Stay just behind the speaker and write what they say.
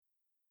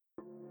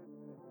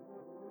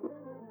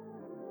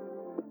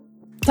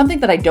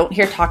Something that I don't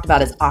hear talked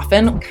about as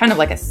often, kind of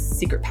like a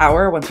secret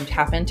power once you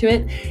tap into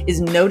it,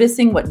 is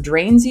noticing what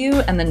drains you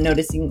and then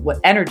noticing what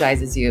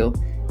energizes you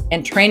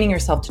and training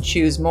yourself to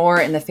choose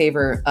more in the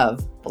favor of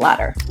the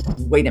latter.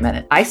 Wait a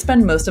minute. I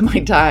spend most of my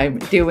time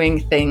doing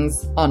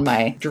things on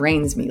my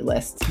drains me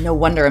list. No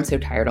wonder I'm so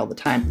tired all the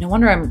time. No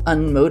wonder I'm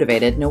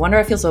unmotivated. No wonder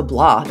I feel so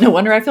blah. No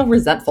wonder I feel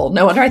resentful.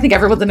 No wonder I think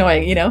everyone's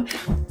annoying, you know?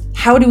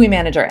 How do we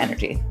manage our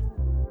energy?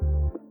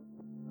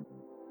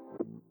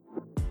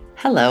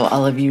 Hello,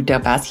 all of you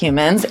dope-ass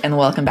humans, and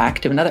welcome back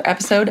to another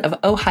episode of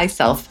Oh Hi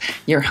Self,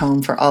 your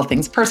home for all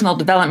things personal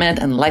development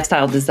and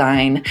lifestyle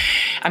design.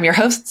 I'm your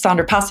host,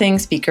 Sandra Passing,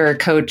 speaker,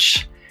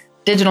 coach,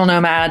 digital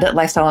nomad,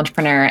 lifestyle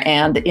entrepreneur,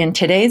 and in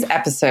today's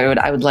episode,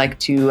 I would like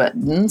to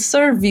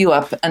serve you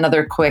up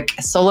another quick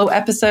solo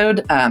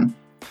episode.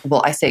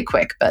 Well, I say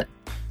quick, but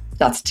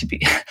that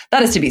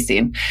is to be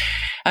seen.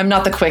 I'm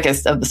not the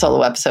quickest of the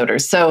solo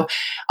episoders. So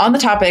on the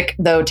topic,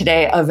 though,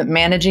 today of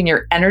managing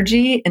your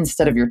energy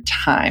instead of your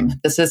time.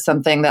 This is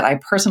something that I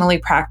personally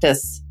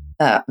practice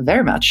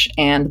very much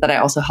and that I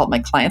also help my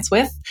clients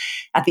with.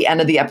 At the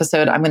end of the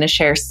episode, I'm going to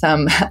share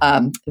some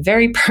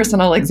very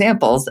personal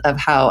examples of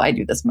how I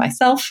do this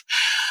myself.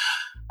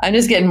 I'm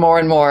just getting more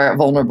and more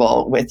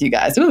vulnerable with you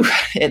guys. Ooh,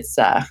 it's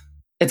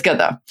good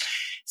though.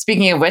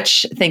 Speaking of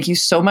which, thank you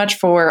so much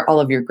for all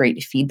of your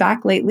great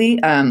feedback lately.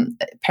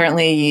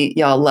 Apparently,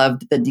 y'all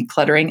loved the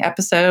decluttering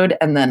episode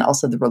and then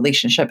also the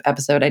relationship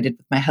episode I did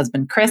with my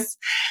husband, Chris.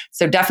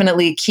 So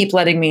definitely keep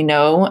letting me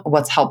know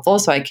what's helpful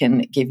so I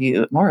can give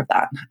you more of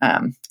that.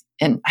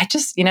 And I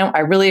just, I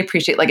really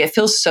appreciate, it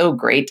feels so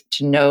great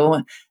to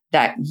know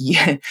that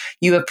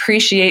you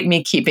appreciate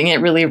me keeping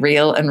it really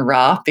real and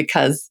raw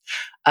because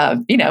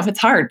it's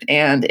hard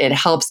and it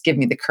helps give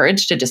me the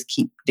courage to just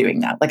keep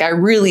doing that. I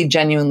really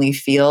genuinely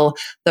feel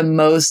the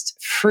most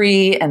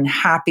free and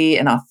happy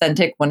and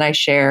authentic when I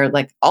share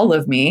all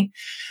of me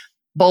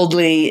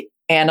boldly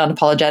and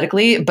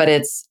unapologetically, but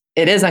it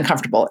is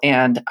uncomfortable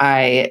and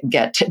I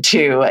get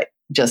to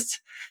just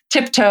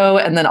tiptoe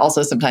and then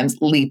also sometimes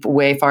leap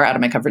way far out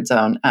of my comfort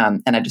zone.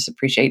 And I just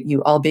appreciate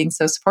you all being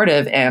so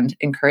supportive and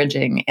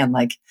encouraging and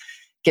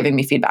giving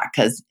me feedback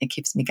because it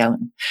keeps me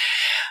going.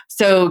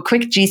 So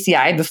quick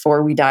GCI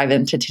before we dive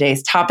into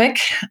today's topic.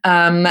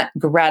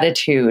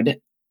 Gratitude.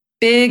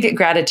 Big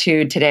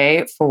gratitude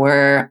today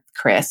for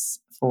Chris,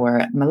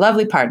 for my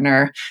lovely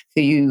partner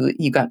who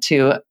you got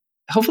to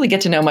hopefully get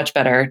to know much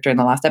better during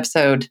the last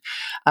episode.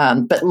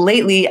 But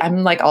lately,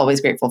 I'm always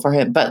grateful for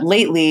him. But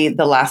lately,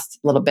 the last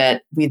little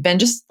bit, we've been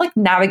just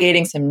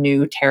navigating some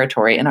new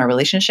territory in our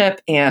relationship.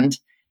 And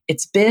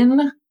it's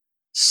been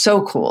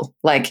so cool.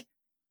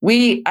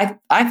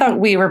 I thought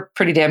we were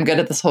pretty damn good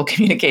at this whole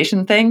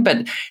communication thing,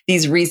 but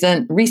these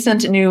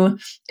recent new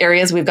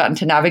areas we've gotten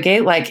to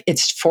navigate,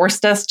 it's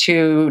forced us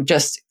to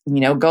just,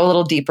 go a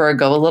little deeper,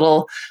 go a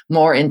little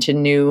more into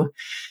new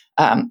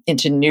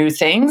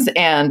things.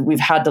 And we've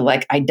had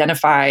to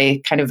identify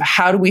kind of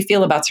how do we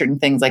feel about certain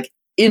things,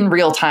 in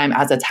real time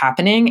as it's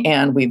happening.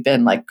 And we've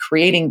been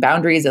creating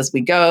boundaries as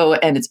we go.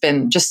 And it's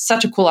been just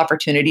such a cool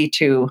opportunity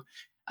to,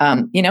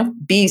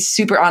 be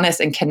super honest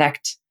and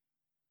connect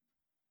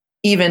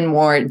even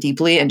more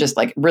deeply and just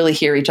really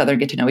hear each other,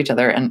 get to know each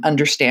other and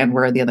understand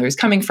where the other is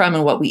coming from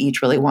and what we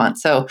each really want.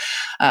 So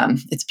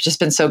it's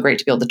just been so great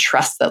to be able to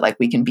trust that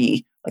we can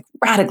be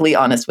radically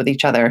honest with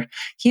each other.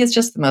 He is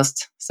just the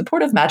most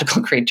supportive,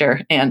 magical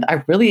creature. And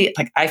I really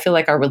I feel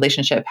like our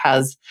relationship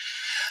has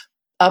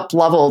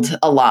up-leveled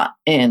a lot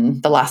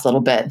in the last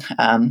little bit.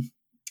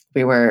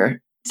 We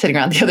were sitting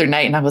around the other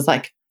night and I was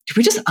like, did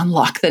we just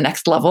unlock the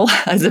next level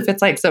as if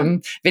it's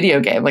some video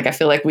game? I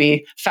feel like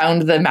we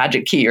found the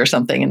magic key or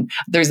something. And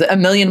there's a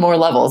million more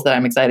levels that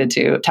I'm excited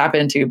to tap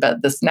into.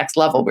 But this next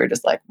level, we're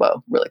just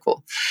whoa, really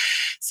cool.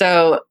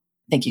 So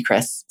thank you,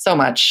 Chris, so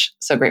much.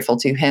 So grateful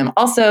to him.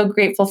 Also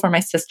grateful for my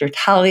sister,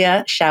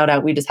 Talia. Shout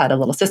out. We just had a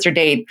little sister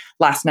date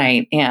last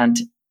night and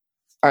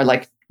are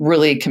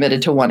really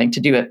committed to wanting to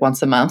do it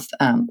once a month.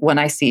 When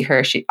I see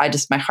her,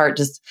 my heart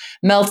just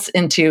melts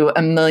into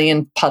a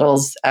million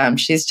puddles.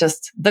 She's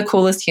just the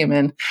coolest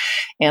human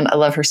and I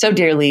love her so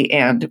dearly.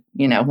 And,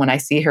 when I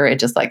see her, it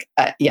just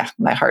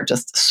my heart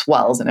just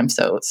swells and I'm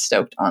so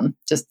stoked on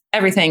just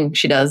everything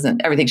she does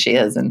and everything she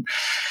is. And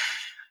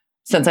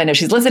since I know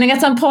she's listening at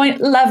some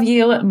point, love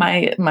you,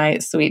 my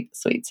sweet,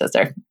 sweet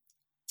sister.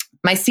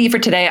 My C for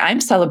today,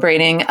 I'm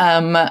celebrating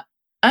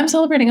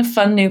a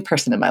fun new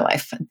person in my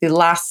life. The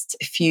last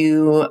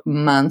few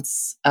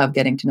months of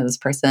getting to know this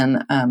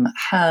person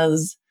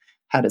has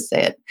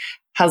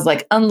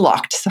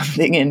unlocked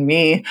something in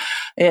me.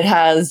 It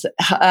has,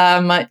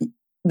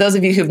 those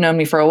of you who've known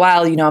me for a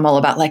while, I'm all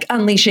about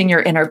unleashing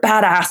your inner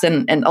badass.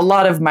 And a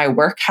lot of my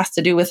work has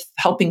to do with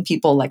helping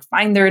people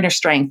find their inner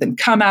strength and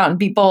come out and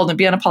be bold and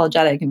be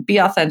unapologetic and be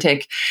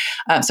authentic.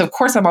 So of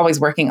course I'm always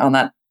working on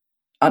that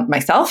on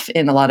myself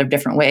in a lot of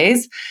different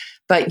ways.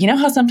 But you know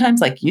how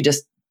sometimes you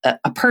just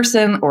a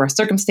person or a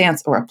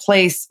circumstance or a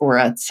place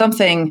or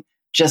something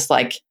just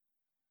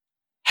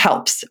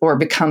helps or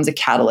becomes a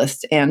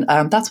catalyst. And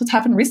that's what's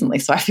happened recently.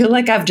 So I feel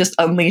like I've just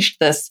unleashed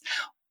this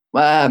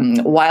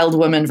wild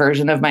woman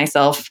version of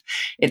myself.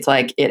 It's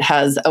like it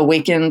has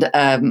awakened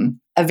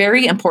a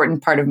very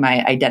important part of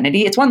my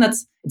identity. It's one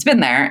it's been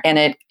there, and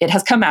it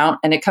has come out,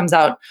 and it comes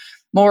out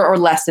more or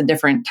less in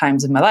different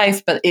times of my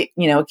life, but it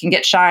can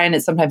get shy, and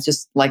it sometimes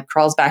just like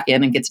crawls back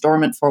in and gets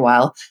dormant for a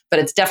while, but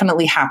it's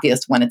definitely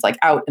happiest when it's like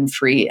out and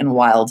free and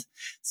wild.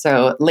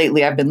 So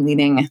lately I've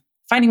been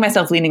finding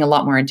myself leaning a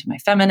lot more into my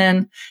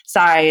feminine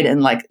side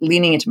and like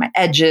leaning into my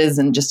edges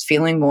and just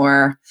feeling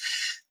more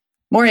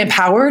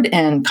empowered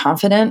and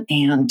confident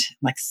and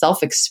like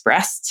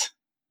self-expressed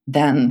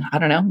than, I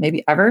don't know,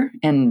 maybe ever.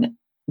 And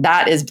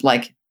that is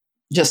like,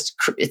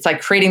 it's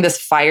like creating this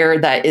fire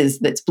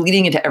that's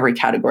bleeding into every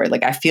category.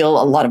 Like I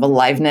feel a lot of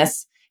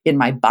aliveness in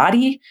my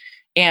body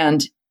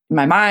and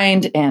my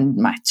mind and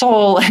my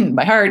soul and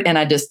my heart. And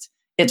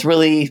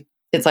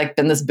it's like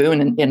been this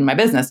boon in my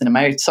business and in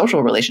my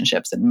social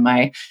relationships and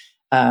my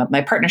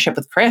partnership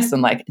with Chris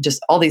and like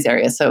just all these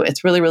areas. So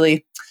it's really,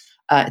 really,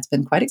 it's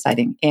been quite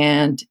exciting.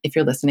 And if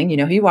you're listening, you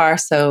know who you are.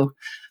 So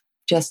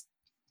just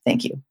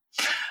thank you.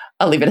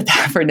 I'll leave it at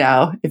that for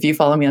now. If you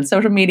follow me on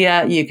social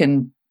media, you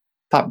can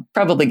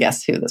probably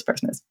guess who this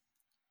person is.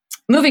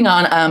 Moving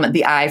on,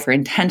 the I for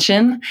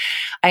intention.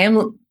 I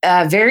am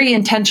very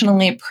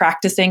intentionally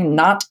practicing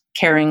not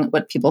caring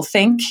what people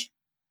think.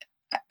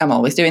 I'm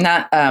always doing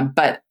that.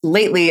 But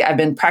lately I've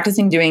been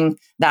practicing doing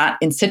that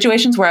in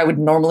situations where I would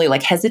normally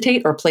like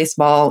hesitate or play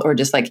small or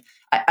just like,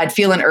 I'd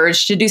feel an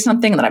urge to do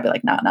something and then I'd be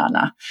like, nah.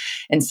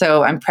 And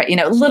so I'm,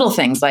 little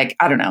things like,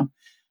 I don't know.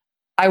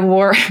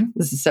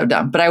 This is so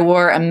dumb, but I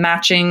wore a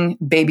matching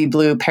baby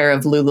blue pair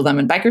of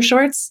Lululemon biker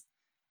shorts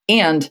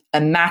and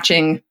a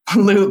matching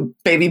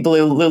baby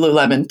blue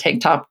Lululemon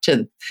tank top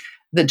to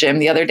the gym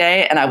the other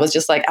day. And I was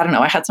just like, I don't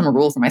know, I had some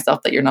rule for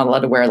myself that you're not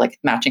allowed to wear like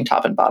matching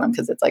top and bottom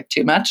because it's like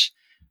too much.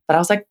 But I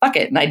was like, fuck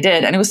it. And I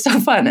did. And it was so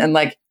fun. And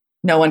like,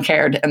 no one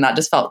cared. And that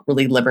just felt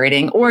really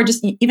liberating. Or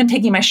just even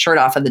taking my shirt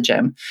off at the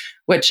gym,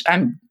 which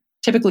I'm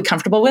typically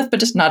comfortable with, but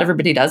just not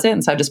everybody does it.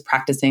 And so I'm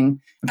practicing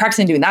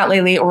doing that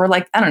lately. Or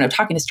like, I don't know,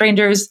 talking to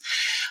strangers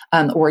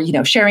or,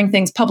 sharing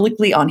things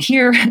publicly on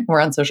here or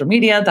on social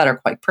media that are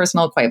quite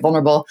personal, quite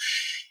vulnerable.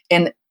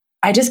 And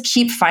I just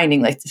keep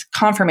finding like this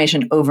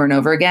confirmation over and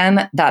over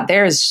again that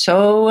there is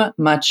so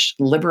much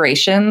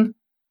liberation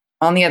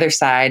on the other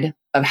side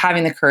of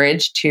having the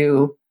courage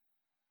to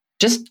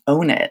just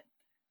own it,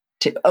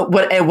 to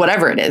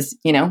whatever it is,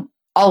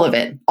 all of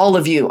it, all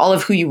of you, all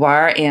of who you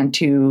are, and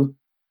to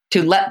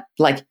let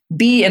like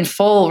be in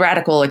full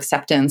radical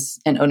acceptance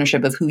and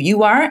ownership of who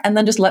you are, and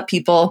then just let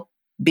people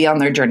be on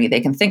their journey.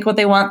 They can think what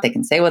they want, they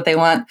can say what they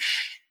want,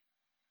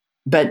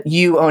 but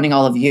you owning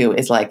all of you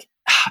is like,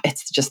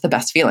 it's just the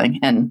best feeling.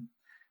 And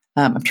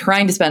I'm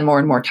trying to spend more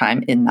and more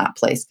time in that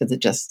place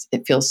because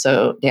it feels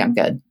so damn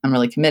good. I'm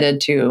really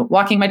committed to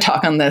walking my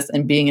talk on this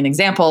and being an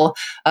example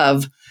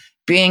of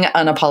being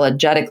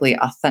unapologetically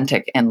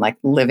authentic and like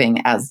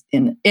living as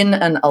in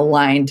an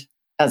aligned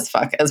as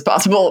fuck as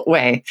possible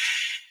way.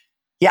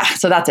 Yeah,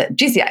 so that's it.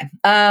 GCI.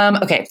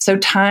 Okay, so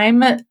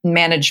time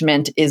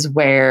management is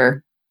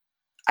where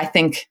I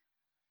think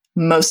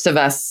most of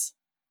us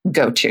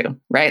go to,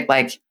 right?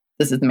 Like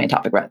this is the main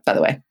topic, by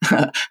the way.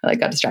 I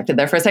got distracted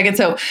there for a second.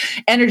 So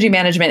energy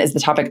management is the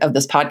topic of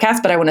this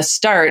podcast, but I want to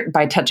start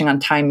by touching on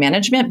time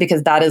management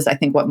because that is, I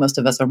think, what most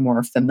of us are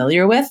more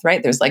familiar with,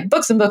 right? There's like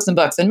books and books and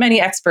books and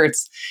many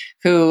experts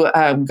who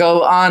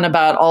go on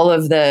about all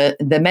of the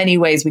many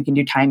ways we can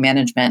do time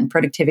management and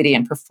productivity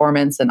and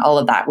performance and all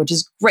of that, which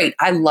is great.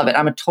 I love it.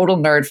 I'm a total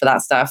nerd for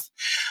that stuff.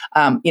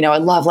 I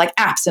love like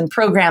apps and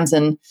programs,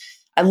 and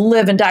I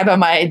live and die by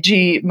my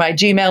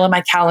Gmail and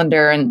my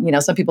calendar. And,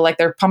 some people like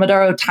their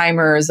Pomodoro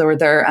timers or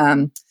their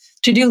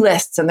to-do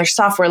lists and their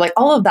software. Like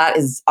all of that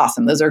is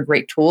awesome. Those are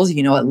great tools.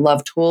 I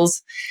love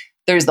tools.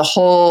 There's the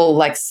whole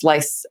like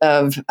slice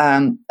of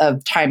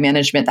time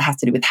management that has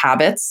to do with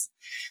habits.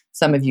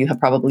 Some of you have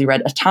probably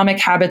read Atomic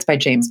Habits by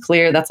James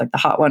Clear. That's like the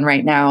hot one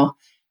right now.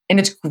 And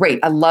it's great.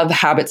 I love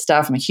habit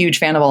stuff. I'm a huge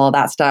fan of all of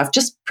that stuff.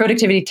 Just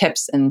productivity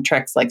tips and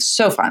tricks, like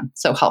so fun,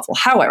 so helpful.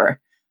 However,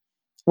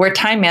 where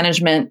time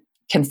management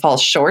can fall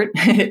short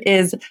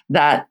is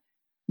that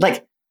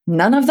like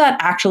none of that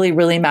actually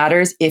really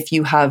matters if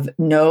you have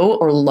no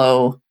or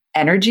low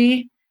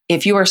energy.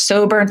 If you are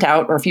so burnt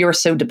out or if you are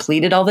so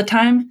depleted all the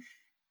time,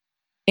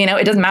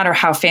 it doesn't matter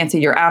how fancy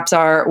your apps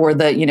are or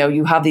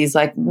you have these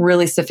like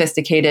really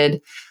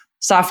sophisticated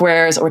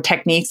softwares or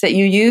techniques that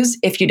you use.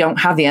 If you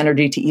don't have the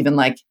energy to even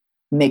like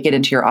make it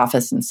into your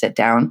office and sit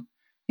down,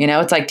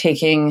 it's like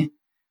taking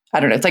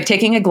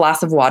a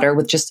glass of water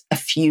with just a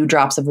few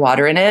drops of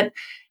water in it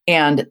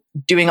and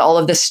doing all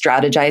of this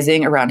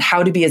strategizing around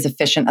how to be as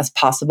efficient as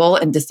possible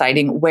and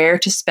deciding where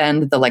to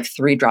spend the like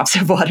 3 drops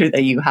of water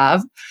that you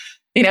have.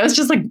 It's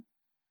just like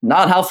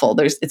not helpful.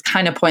 It's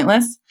kind of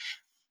pointless.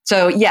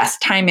 So yes,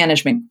 time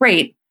management,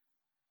 great,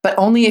 but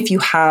only if you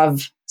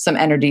have some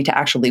energy to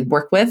actually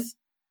work with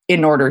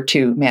in order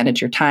to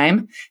manage your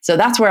time. So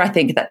that's where I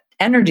think that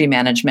energy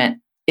management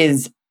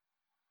is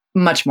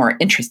much more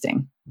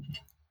interesting.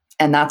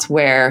 And that's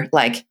where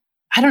like,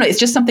 I don't know, it's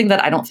just something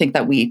that I don't think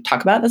that we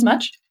talk about as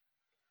much.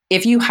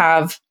 if you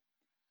have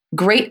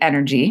great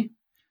energy,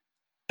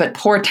 but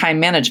poor time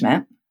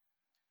management,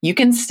 you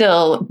can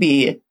still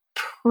be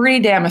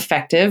pretty damn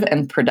effective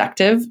and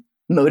productive,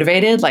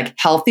 motivated, like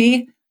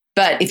healthy.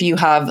 But if you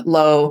have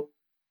low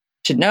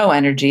to no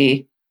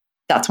energy,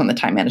 that's when the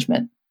time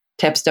management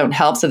tips don't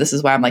help. So this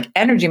is why I'm like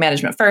energy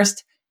management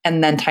first,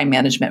 and then time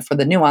management for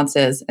the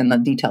nuances and the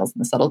details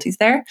and the subtleties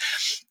there.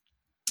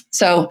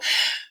 So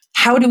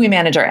how do we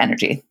manage our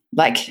energy?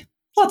 Like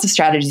lots of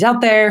strategies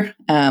out there.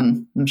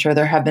 I'm sure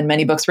there have been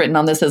many books written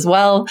on this as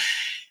well.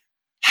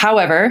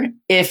 However,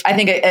 if I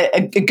think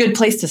a good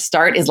place to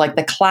start is like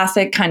the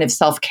classic kind of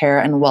self-care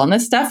and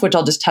wellness stuff, which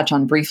I'll just touch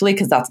on briefly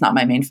because that's not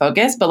my main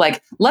focus. But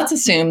like, let's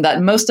assume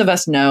that most of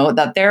us know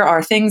that there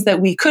are things that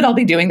we could all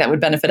be doing that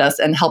would benefit us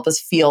and help us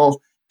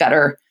feel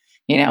better.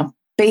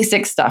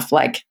 Basic stuff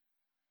like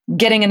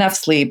getting enough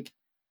sleep,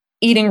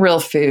 eating real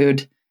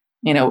food,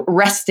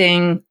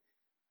 resting,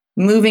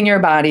 moving your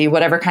body,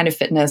 whatever kind of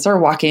fitness or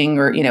walking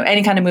or,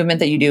 any kind of movement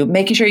that you do,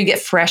 making sure you get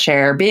fresh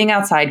air, being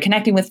outside,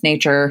 connecting with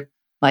nature,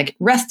 like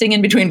resting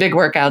in between big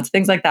workouts,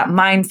 things like that,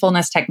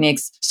 mindfulness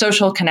techniques,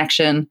 social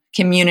connection,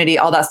 community,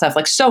 all that stuff,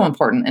 like so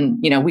important.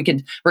 And, we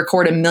could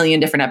record a million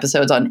different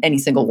episodes on any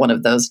single one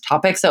of those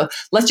topics. So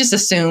let's just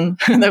assume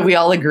that we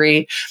all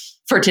agree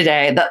for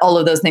today that all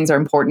of those things are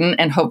important.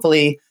 And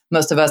hopefully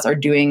most of us are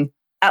doing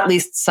at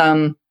least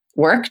some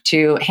work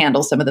to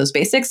handle some of those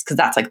basics, because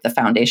that's like the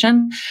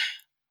foundation.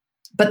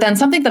 But then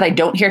something that I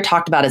don't hear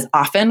talked about as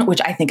often,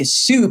 which I think is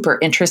super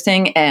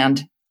interesting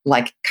and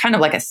like kind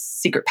of like a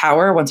secret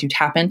power once you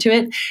tap into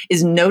it,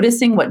 is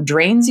noticing what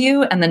drains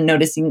you and then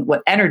noticing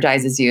what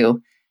energizes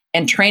you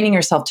and training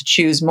yourself to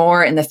choose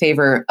more in the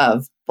favor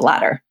of the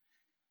latter.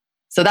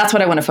 So that's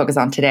what I want to focus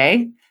on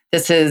today.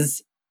 This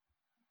is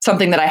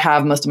something that I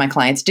have most of my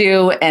clients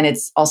do. And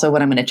it's also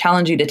what I'm going to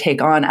challenge you to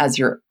take on as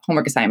your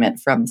homework assignment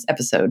from this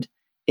episode,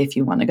 if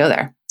you want to go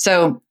there.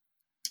 So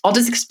I'll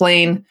just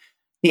explain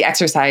the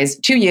exercise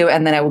to you,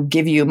 and then I will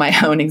give you my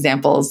own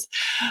examples,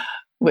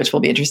 which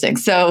will be interesting.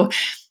 So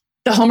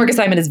the homework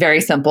assignment is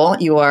very simple.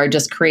 You are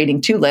just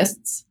creating two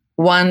lists.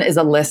 One is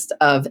a list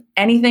of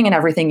anything and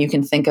everything you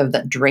can think of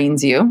that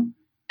drains you.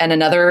 And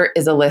another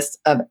is a list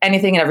of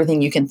anything and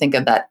everything you can think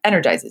of that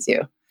energizes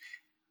you.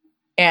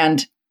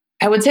 And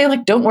I would say,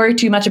 like, don't worry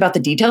too much about the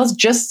details.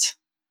 Just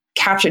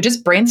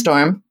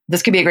brainstorm.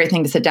 This could be a great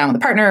thing to sit down with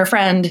a partner, a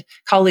friend,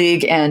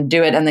 colleague, and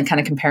do it, and then kind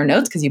of compare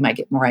notes because you might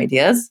get more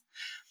ideas.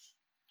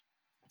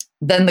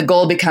 Then the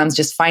goal becomes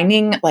just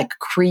finding like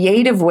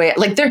creative way.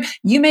 Like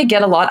you may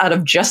get a lot out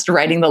of just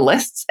writing the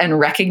lists and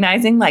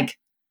recognizing like,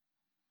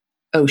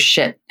 oh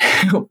shit,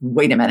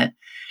 wait a minute.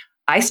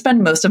 I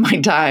spend most of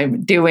my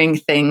time doing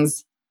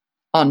things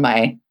on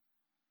my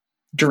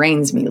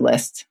drains me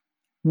list.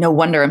 No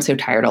wonder I'm so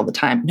tired all the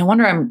time. No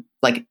wonder I'm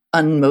like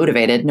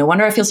unmotivated. No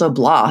wonder I feel so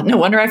blah. No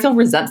wonder I feel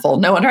resentful.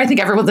 No wonder I think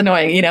everyone's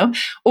annoying,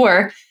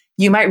 Or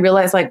you might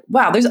realize like,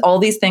 wow, there's all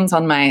these things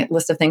on my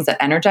list of things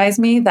that energize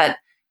me that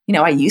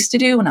I used to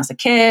do when I was a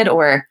kid,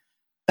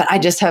 but I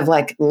just have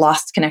like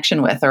lost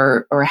connection with,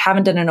 or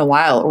haven't done in a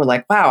while, or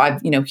like, wow,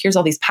 here's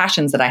all these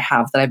passions that I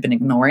have that I've been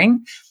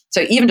ignoring.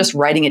 So even just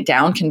writing it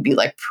down can be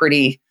like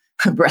pretty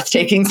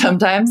breathtaking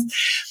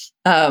sometimes,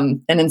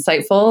 and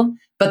insightful.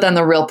 But then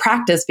the real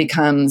practice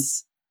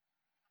becomes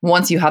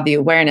once you have the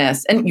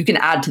awareness, and you can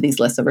add to these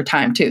lists over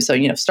time too. So,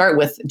 start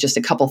with just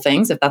a couple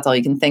things if that's all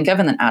you can think of,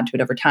 and then add to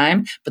it over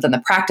time. But then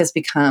the practice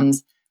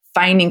becomes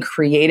finding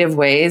creative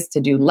ways to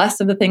do less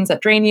of the things that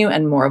drain you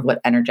and more of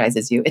what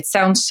energizes you. It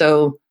sounds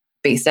so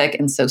basic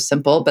and so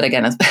simple, but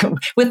again, as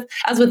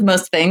with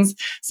most things,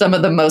 some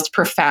of the most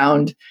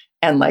profound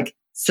and like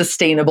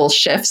sustainable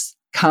shifts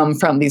come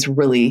from these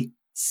really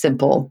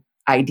simple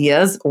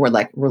ideas or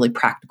like really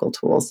practical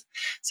tools.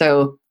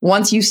 So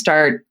once you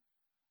start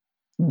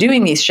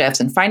doing these shifts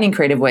and finding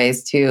creative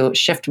ways to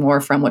shift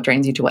more from what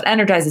drains you to what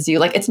energizes you,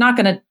 like it's not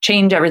going to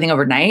change everything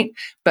overnight,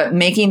 but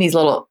making these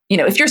little,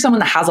 if you're someone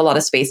that has a lot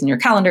of space in your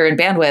calendar and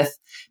bandwidth,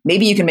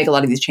 maybe you can make a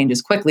lot of these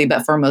changes quickly.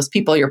 But for most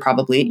people, you're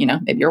probably,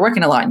 maybe you're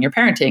working a lot and you're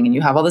parenting and you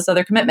have all this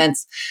other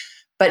commitments,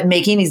 but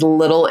making these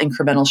little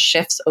incremental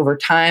shifts over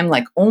time,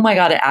 like, oh my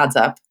God, it adds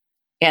up.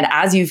 And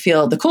as you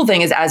feel, the cool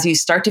thing is as you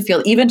start to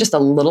feel even just a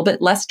little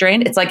bit less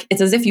drained, it's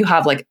as if you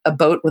have like a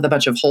boat with a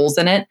bunch of holes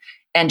in it,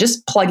 and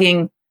just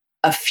plugging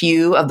a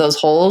few of those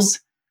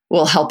holes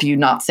will help you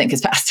not sink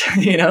as fast,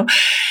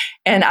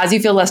 And as you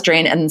feel less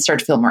drained and start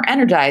to feel more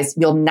energized,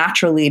 you'll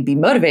naturally be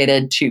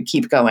motivated to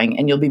keep going,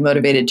 and you'll be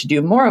motivated to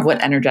do more of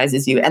what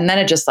energizes you. And then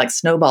it just like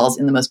snowballs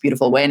in the most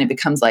beautiful way. And it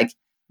becomes like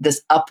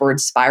this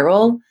upward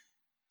spiral,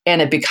 and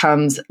it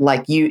becomes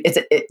like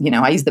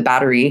I use the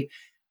battery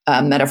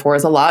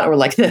metaphors a lot, or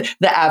like the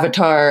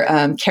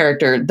Avatar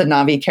character, the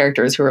Na'vi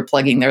characters who are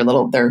plugging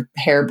their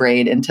hair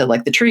braid into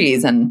like the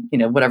trees and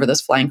whatever those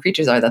flying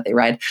creatures are that they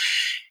ride.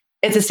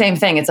 It's the same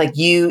thing. It's like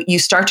you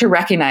start to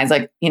recognize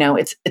like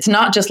it's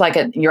not just like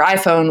your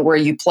iPhone where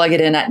you plug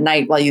it in at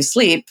night while you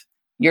sleep.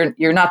 You're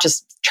not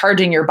just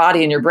charging your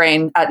body and your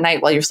brain at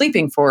night while you're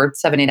sleeping for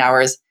 7-8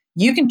 hours.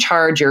 You can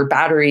charge your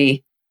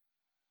battery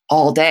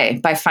all day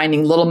by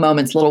finding little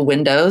moments, little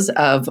windows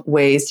of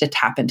ways to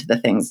tap into the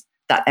things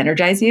that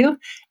energize you.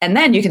 And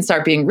then you can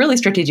start being really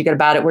strategic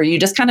about it, where you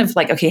just kind of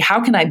like, okay, how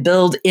can I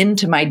build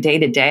into my day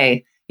to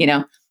day,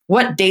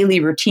 what daily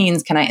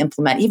routines can I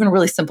implement, even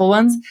really simple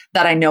ones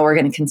that I know are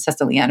going to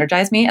consistently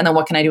energize me? And then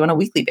what can I do on a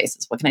weekly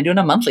basis? What can I do on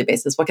a monthly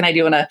basis? What can I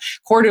do on a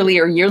quarterly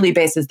or yearly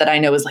basis that I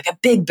know is like a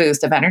big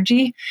boost of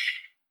energy?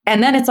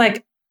 And then it's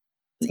like,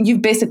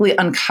 you've basically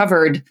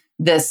uncovered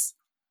this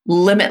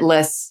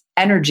limitless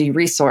energy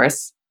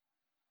resource.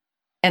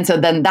 And so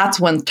then that's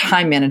when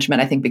time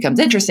management, I think, becomes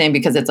interesting,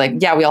 because it's like,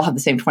 yeah, we all have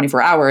the same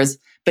 24 hours,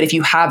 but if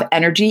you have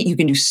energy, you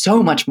can do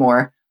so much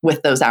more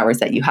with those hours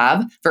that you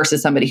have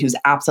versus somebody who's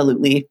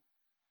absolutely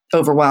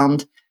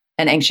overwhelmed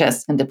and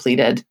anxious and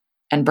depleted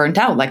and burnt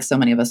out, like so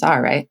many of us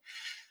are, right?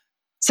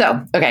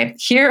 So, okay,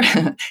 here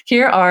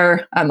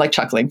are, I'm like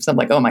chuckling. So I'm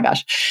like, oh my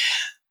gosh,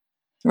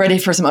 ready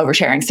for some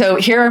oversharing. So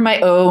here are my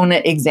own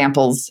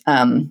examples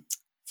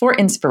for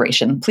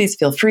inspiration. Please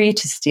feel free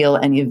to steal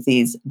any of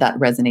these that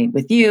resonate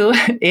with you,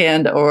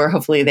 or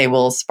hopefully they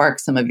will spark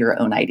some of your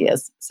own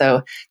ideas.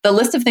 So the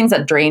list of things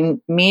that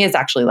drain me is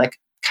actually like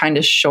kind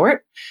of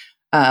short.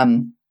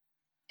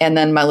 And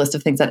then my list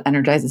of things that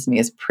energizes me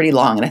is pretty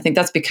long. And I think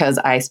that's because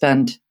I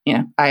spend,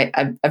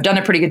 I've done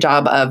a pretty good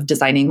job of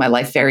designing my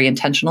life very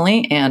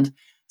intentionally. And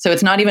so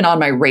it's not even on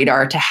my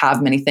radar to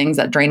have many things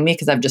that drain me,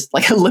 because I've just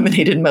like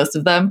eliminated most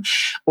of them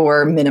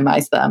or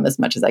minimized them as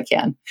much as I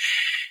can.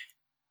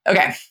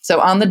 Okay.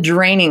 So on the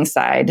draining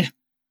side,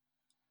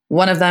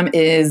 one of them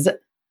is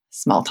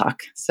small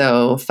talk.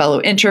 So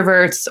fellow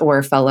introverts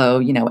or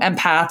fellow,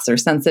 empaths or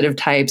sensitive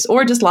types,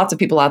 or just lots of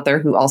people out there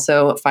who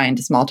also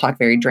find small talk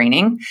very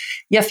draining.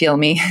 You feel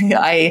me?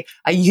 I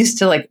used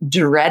to like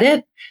dread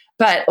it,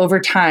 but over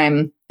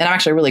time, and I'm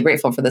actually really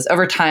grateful for this,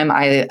 over time,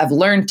 I've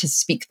learned to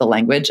speak the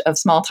language of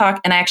small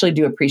talk, and I actually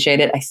do appreciate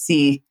it. I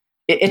see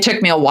it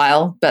took me a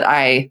while, but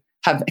I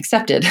have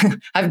accepted,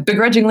 I've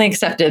begrudgingly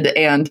accepted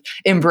and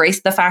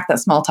embraced the fact that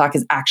small talk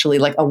is actually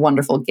like a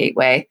wonderful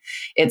gateway.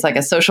 It's like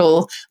a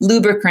social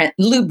lubricant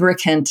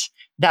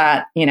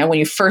that, when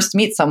you first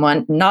meet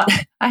someone,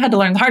 I had to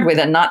learn the hard way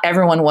that not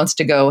everyone wants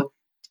to go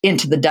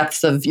into the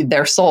depths of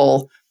their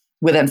soul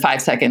within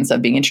 5 seconds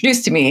of being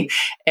introduced to me.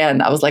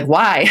 And I was like,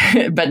 why?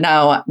 But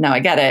now I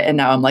get it. And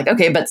now I'm like,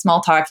 okay, but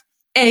small talk,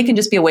 it can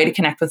just be a way to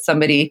connect with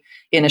somebody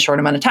in a short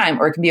amount of time,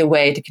 or it can be a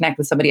way to connect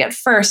with somebody at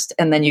first,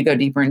 and then you go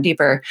deeper and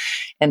deeper.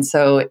 And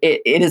so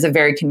it is a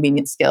very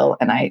convenient skill.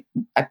 And I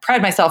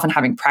pride myself in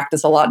having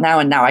practiced a lot now.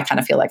 And now I kind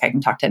of feel like I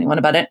can talk to anyone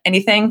about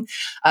anything.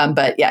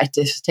 But yeah, it's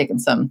just taken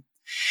some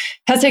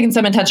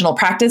intentional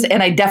practice,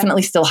 and I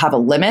definitely still have a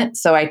limit.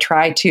 So I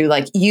try to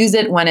like use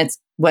it when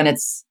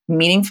it's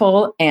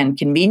meaningful and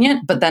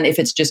convenient. But then if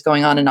it's just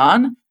going on and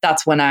on,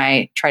 that's when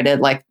I try to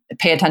like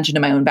pay attention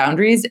to my own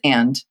boundaries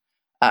and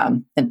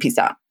peace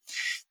out.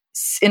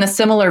 In a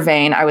similar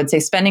vein, I would say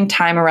spending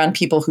time around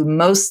people who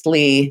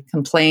mostly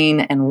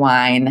complain and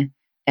whine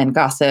and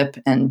gossip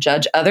and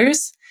judge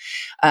others.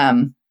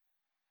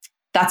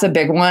 That's a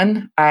big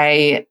one.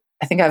 I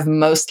think I've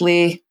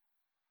mostly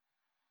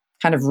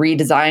kind of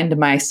redesigned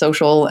my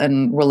social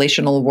and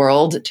relational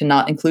world to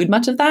not include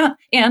much of that.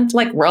 And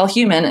like, we're all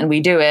human and we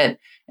do it.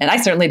 And I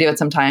certainly do it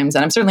sometimes.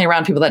 And I'm certainly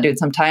around people that do it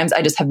sometimes.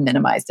 I just have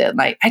minimized it.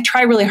 And I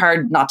try really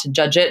hard not to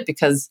judge it,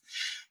 because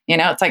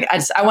it's like,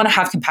 I want to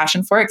have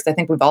compassion for it, because I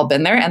think we've all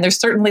been there, and there's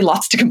certainly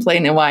lots to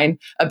complain and whine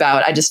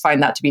about. I just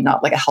find that to be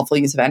not like a helpful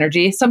use of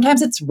energy.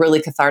 Sometimes it's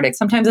really cathartic.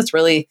 Sometimes it's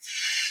really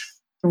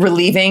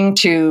relieving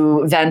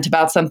to vent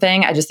about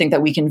something. I just think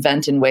that we can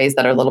vent in ways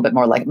that are a little bit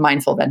more like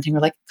mindful venting, or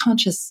like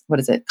conscious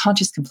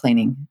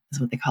complaining is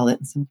what they call it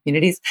in some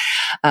communities.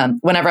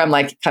 Whenever I'm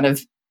like kind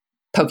of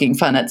poking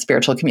fun at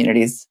spiritual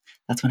communities,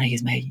 that's when I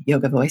use my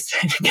yoga voice,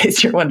 in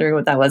case you're wondering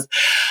what that was.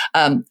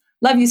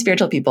 Love you,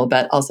 spiritual people,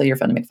 but also you're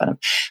fun to make fun of.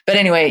 But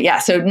anyway, yeah.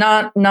 So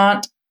not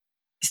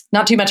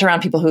too much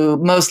around people who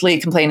mostly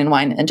complain and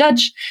whine and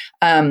judge.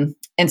 And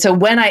so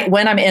when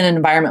I'm in an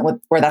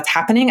environment where that's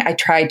happening, I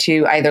try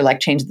to either like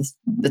change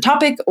the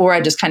topic, or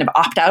I just kind of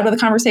opt out of the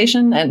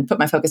conversation and put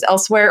my focus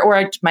elsewhere, or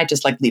I might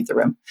just like leave the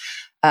room.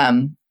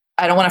 I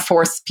don't want to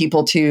force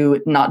people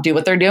to not do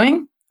what they're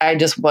doing. I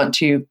just want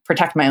to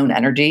protect my own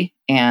energy.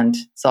 And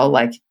so I'll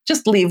like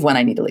just leave when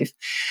I need to leave.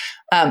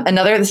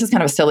 This is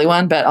kind of a silly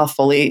one, but I'll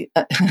fully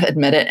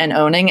admit it and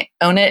own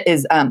it,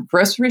 is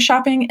grocery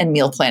shopping and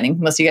meal planning.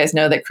 Most of you guys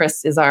know that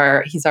Chris is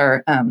he's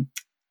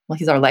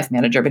our life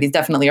manager, but he's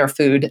definitely our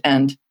food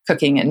and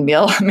cooking and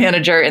meal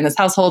manager in this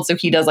household. So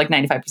he does like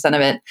 95%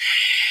 of it.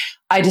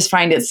 I just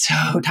find it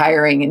so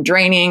tiring and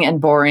draining and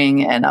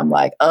boring. And I'm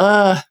like,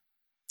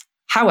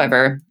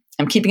 however,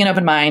 I'm keeping an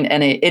open mind,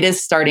 and it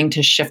is starting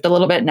to shift a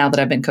little bit now that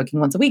I've been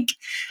cooking once a week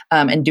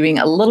and doing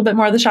a little bit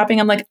more of the shopping.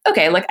 I'm like,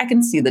 okay, like I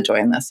can see the joy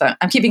in this. So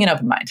I'm keeping an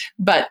open mind,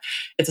 but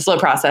it's a slow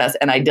process,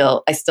 and I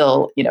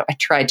still, I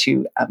try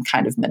to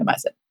kind of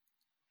minimize it.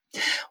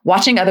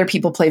 Watching other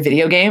people play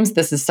video games.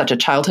 This is such a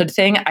childhood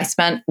thing. I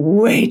spent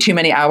way too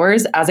many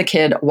hours as a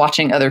kid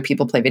watching other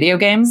people play video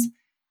games,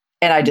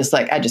 and I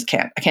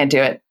can't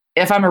do it.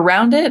 If I'm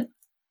around it,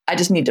 I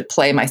just need to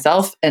play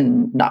myself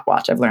and not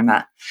watch. I've learned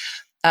that.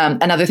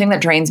 Another thing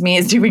that drains me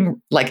is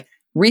doing like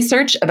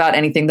research about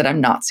anything that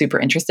I'm not super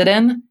interested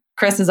in.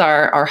 Chris is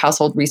our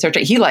household researcher.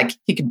 He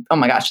could, oh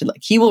my gosh,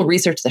 he will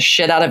research the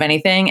shit out of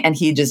anything, and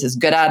he just is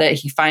good at it.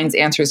 He finds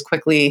answers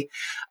quickly.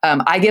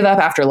 I give up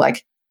after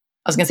like,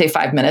 I was going to say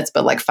 5 minutes,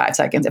 but like 5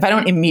 seconds. If I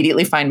don't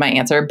immediately find my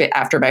answer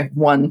after my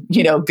one,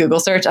 Google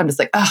search, I'm just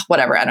like, oh,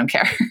 whatever, I don't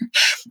care.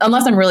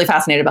 Unless I'm really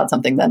fascinated about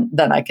something, then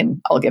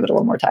I'll give it a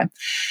little more time.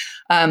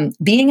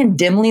 Being in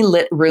dimly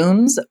lit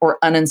rooms or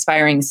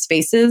uninspiring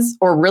spaces,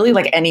 or really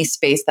like any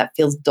space that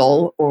feels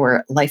dull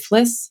or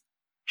lifeless,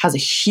 has a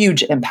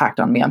huge impact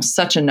on me. I'm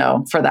such a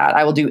no for that.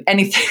 I will do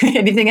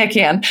anything I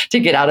can to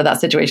get out of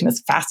that situation as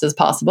fast as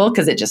possible,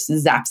 because it just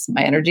zaps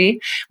my energy.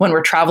 When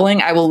we're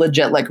traveling, I will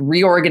legit like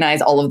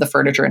reorganize all of the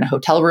furniture in a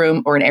hotel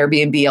room or an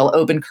Airbnb. I'll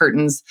open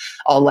curtains.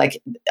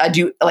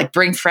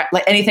 Bring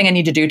like anything I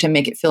need to do to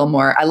make it feel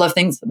more. I love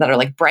things that are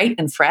like bright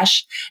and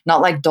fresh,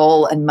 not like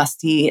dull and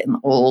musty and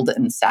old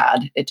and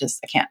sad. I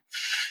can't.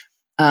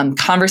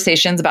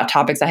 Conversations about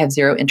topics I have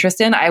zero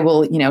interest in. I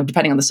will,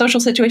 depending on the social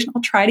situation,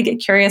 I'll try to get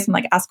curious and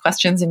like ask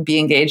questions and be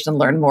engaged and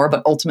learn more.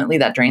 But ultimately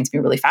that drains me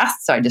really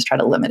fast. So I just try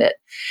to limit it.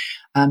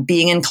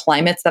 Being in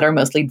climates that are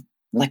mostly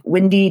like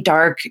windy,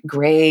 dark,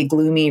 gray,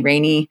 gloomy,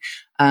 rainy.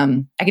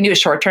 I can do a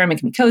short term. It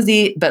can be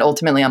cozy, but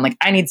ultimately I'm like,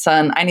 I need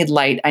sun, I need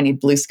light, I need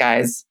blue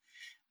skies.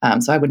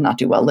 So I would not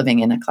do well living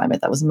in a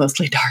climate that was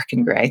mostly dark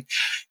and gray.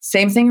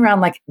 Same thing around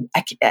like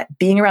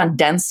being around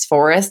dense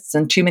forests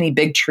and too many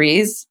big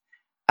trees.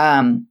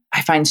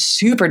 I find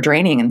super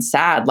draining and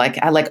sad. Like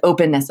I like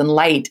openness and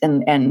light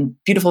and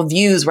beautiful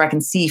views where I can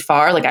see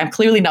far. Like I'm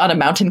clearly not a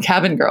mountain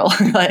cabin girl.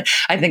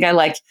 I think I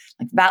like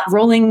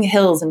rolling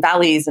hills and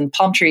valleys and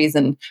palm trees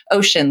and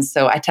oceans.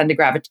 So I tend to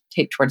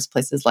gravitate towards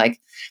places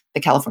like the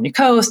California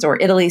coast or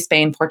Italy,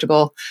 Spain,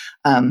 Portugal.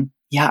 I'm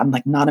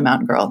like not a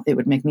mountain girl. It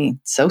would make me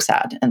so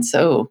sad and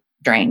so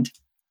drained.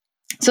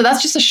 So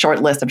that's just a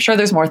short list. I'm sure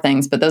there's more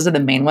things, but those are the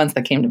main ones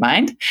that came to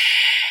mind.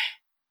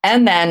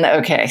 And then,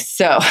 okay,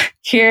 so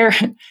here,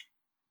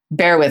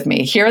 bear with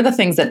me. Here are the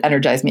things that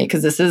energize me,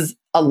 because this is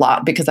a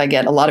lot, because I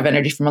get a lot of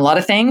energy from a lot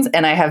of things.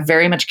 And I have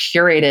very much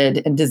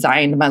curated and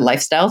designed my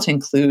lifestyle to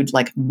include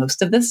like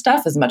most of this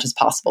stuff as much as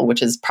possible,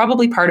 which is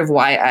probably part of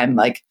why I'm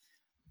like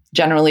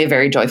generally a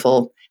very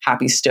joyful,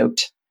 happy,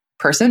 stoked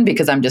person,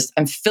 because I'm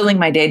filling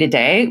my day to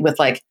day with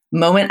like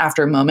moment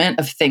after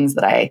moment of things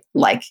that I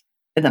like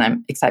and that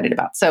I'm excited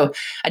about. So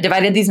I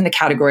divided these into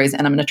categories,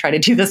 and I'm going to try to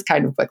do this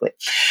kind of quickly.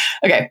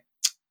 Okay.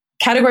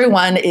 Category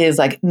 1 is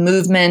like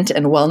movement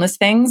and wellness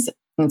things.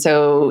 And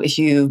so if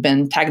you've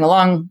been tagging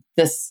along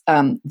this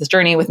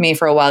journey with me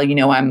for a while,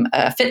 I'm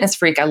a fitness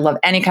freak. I love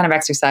any kind of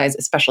exercise,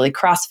 especially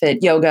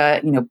CrossFit,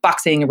 yoga,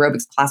 boxing,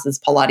 aerobics classes,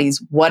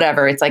 Pilates,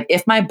 whatever. It's like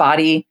if my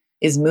body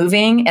is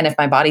moving and if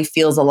my body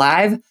feels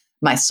alive,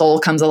 my soul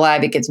comes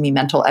alive. It gives me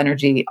mental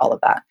energy, all of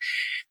that.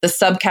 The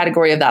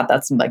subcategory of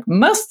that's like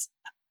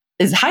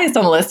is highest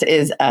on the list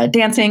is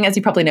dancing, as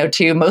you probably know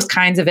too, most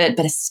kinds of it,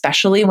 but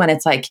especially when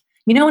it's like,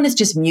 when it's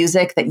just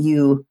music that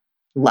you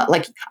love.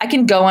 Like I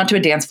can go onto a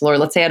dance floor,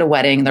 let's say at a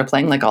wedding, they're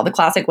playing like all the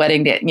classic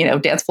wedding,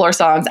 dance floor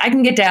songs. I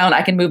can get down,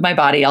 I can move my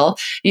body. I'll,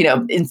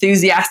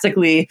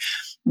 enthusiastically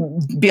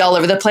be all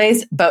over the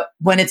place. But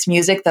when it's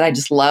music that I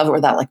just love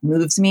or that like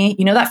moves me,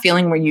 that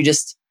feeling where you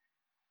just,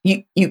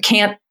 you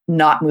can't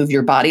not move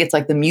your body. It's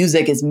like the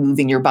music is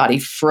moving your body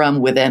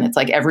from within. It's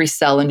like every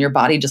cell in your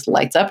body just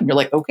lights up and you're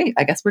like, okay,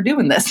 I guess we're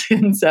doing this.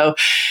 And so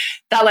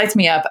that lights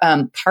me up.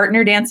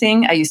 Partner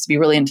dancing. I used to be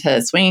really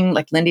into swing,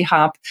 like Lindy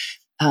Hop,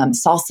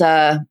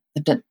 salsa.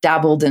 I've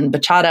dabbled in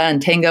bachata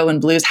and tango and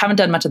blues. Haven't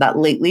done much of that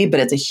lately, but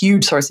it's a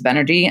huge source of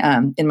energy.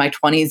 In my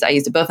 20s, I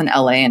used it both in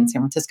LA and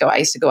San Francisco. I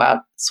used to go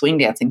out swing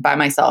dancing by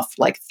myself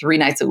like 3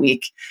 nights a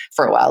week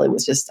for a while. It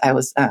was just, I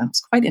was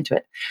quite into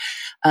it.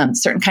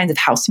 Certain kinds of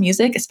house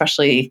music,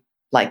 especially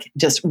like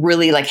just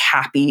really like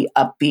happy,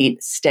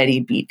 upbeat, steady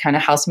beat kind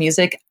of house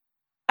music.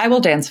 I will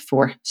dance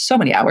for so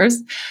many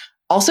hours.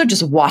 Also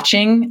just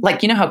watching,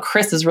 like, how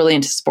Chris is really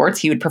into sports.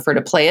 He would prefer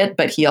to play it,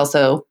 but he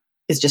also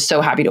is just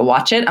so happy to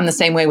watch it. I'm the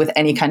same way with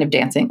any kind of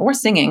dancing or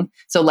singing.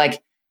 So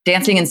like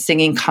dancing and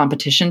singing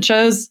competition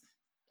shows,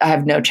 I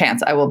have no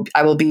chance. I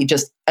will be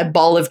just a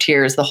ball of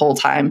tears the whole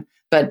time,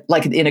 but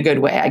like in a good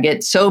way. I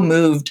get so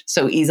moved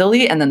so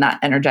easily, and then that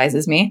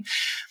energizes me.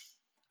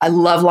 I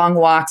love long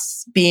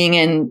walks, being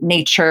in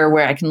nature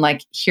where I can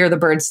like hear the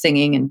birds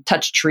singing and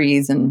touch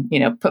trees and,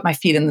 put my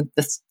feet in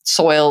the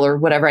soil or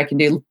whatever I can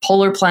do.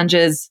 Polar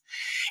plunges,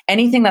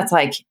 anything that's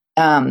like,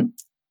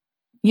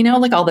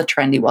 like all the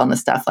trendy wellness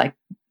stuff, like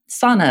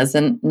saunas,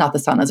 and not the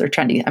saunas are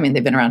trendy. I mean,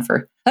 they've been around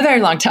for a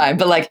very long time,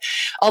 but like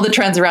all the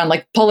trends around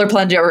like polar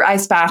plunge or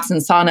ice baths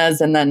and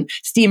saunas and then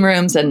steam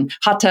rooms and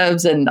hot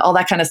tubs and all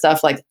that kind of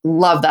stuff. Like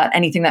love that.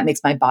 Anything that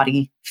makes my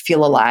body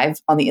feel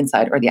alive on the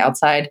inside or the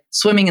outside.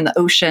 Swimming in the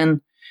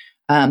ocean,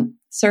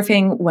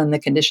 surfing when the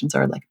conditions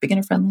are like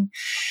beginner friendly.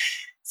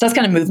 So that's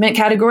kind of movement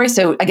category.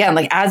 So again,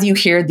 like as you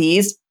hear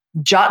these,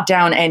 jot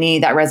down any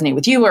that resonate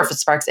with you, or if it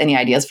sparks any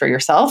ideas for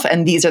yourself.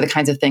 And these are the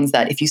kinds of things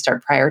that if you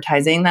start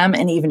prioritizing them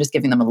and even just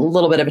giving them a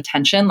little bit of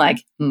attention,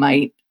 like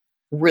might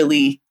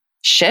really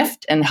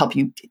shift and help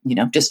you,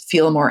 just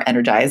feel more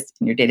energized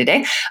in your day to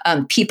day.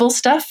 People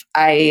stuff,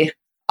 I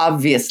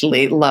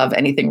obviously love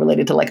anything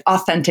related to like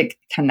authentic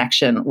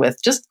connection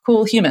with just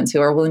cool humans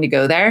who are willing to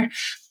go there.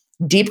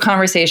 Deep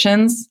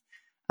conversations,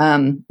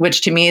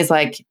 which to me is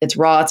like, it's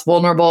raw, it's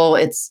vulnerable.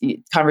 It's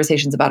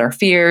conversations about our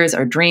fears,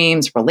 our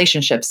dreams,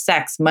 relationships,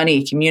 sex,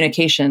 money,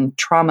 communication,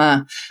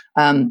 trauma,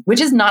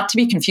 which is not to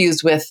be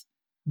confused with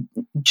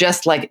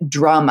just like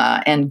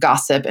drama and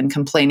gossip and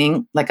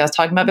complaining. Like I was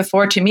talking about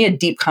before, to me, a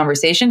deep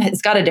conversation has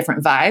got a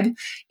different vibe.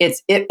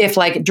 It's if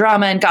like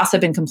drama and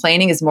gossip and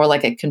complaining is more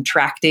like a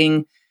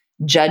contracting,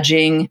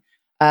 judging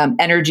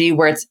energy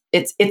where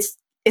it's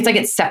like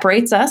it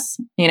separates us.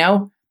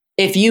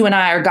 If you and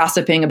I are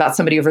gossiping about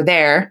somebody over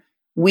there,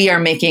 we are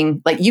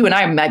making, like, you and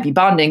I might be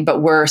bonding,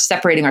 but we're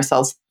separating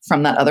ourselves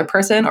from that other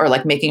person, or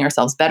like making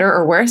ourselves better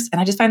or worse. And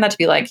I just find that to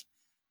be like,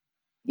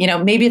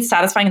 maybe it's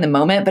satisfying in the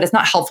moment, but it's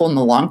not helpful in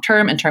the long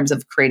term in terms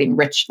of creating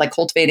rich, like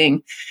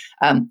cultivating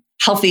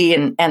healthy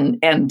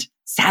and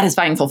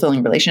satisfying,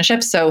 fulfilling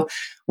relationships. So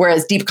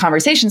whereas deep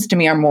conversations to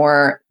me are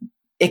more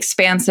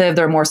expansive,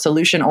 they're more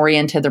solution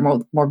oriented, they're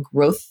more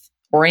growth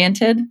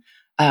oriented,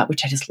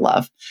 which I just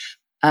love.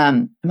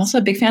 I'm also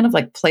a big fan of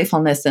like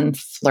playfulness and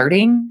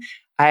flirting.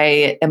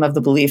 I am of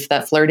the belief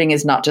that flirting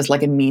is not just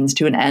like a means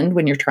to an end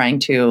when you're trying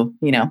to,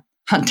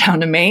 hunt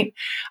down a mate.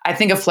 I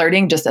think of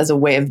flirting just as a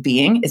way of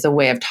being, is a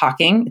way of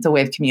talking, it's a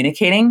way of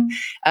communicating.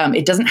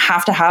 It doesn't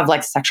have to have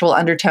like sexual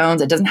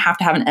undertones. It doesn't have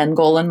to have an end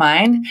goal in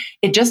mind.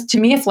 It just, to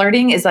me,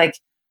 flirting is like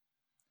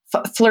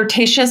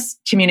flirtatious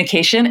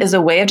communication is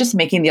a way of just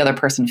making the other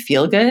person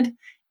feel good.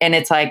 And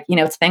it's like,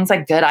 it's things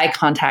like good eye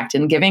contact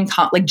and giving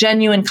like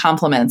genuine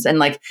compliments and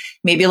like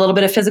maybe a little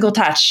bit of physical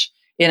touch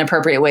in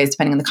appropriate ways,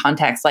 depending on the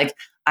context. Like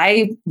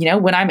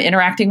when I'm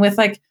interacting with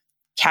like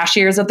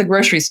cashiers at the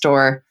grocery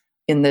store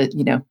in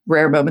the,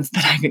 rare moments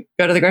that I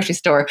go to the grocery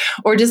store,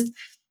 or just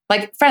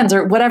like friends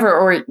or whatever,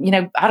 or,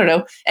 I don't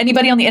know,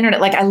 anybody on the internet,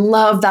 like I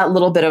love that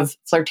little bit of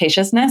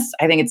flirtatiousness.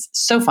 I think it's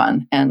so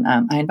fun. And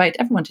I invite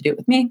everyone to do it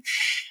with me.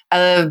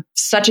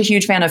 Such a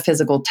huge fan of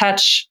physical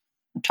touch.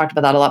 I've talked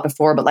about that a lot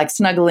before, but like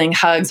snuggling,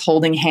 hugs,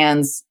 holding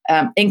hands,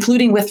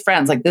 including with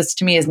friends. Like this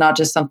to me is not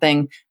just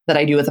something that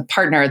I do with a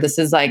partner. This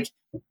is like,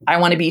 I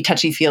want to be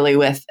touchy-feely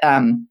with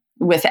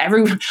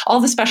all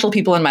the special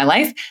people in my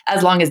life,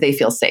 as long as they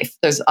feel safe.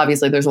 There's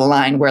a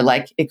line where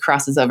like it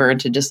crosses over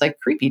into just like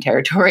creepy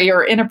territory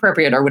or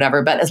inappropriate or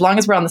whatever. But as long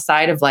as we're on the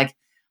side of like,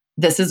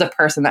 this is a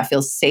person that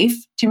feels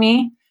safe to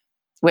me,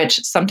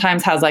 which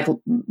sometimes has like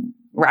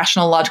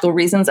rational, logical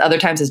reasons. Other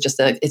times it's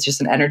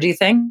just an energy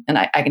thing. And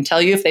I can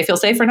tell you if they feel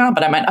safe or not,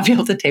 but I might not be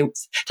able to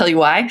tell you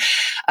why.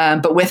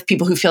 But with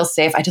people who feel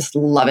safe, I just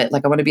love it.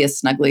 Like I want to be as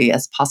snuggly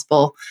as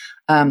possible.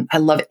 I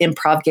love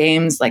improv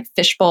games like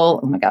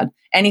Fishbowl. Oh my God.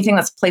 Anything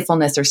that's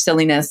playfulness or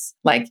silliness,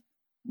 like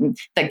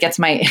that gets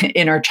my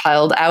inner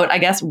child out, I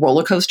guess.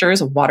 Roller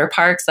coasters, water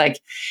parks, like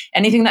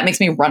anything that makes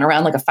me run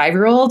around like a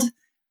 5-year-old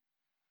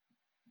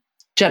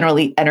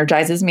generally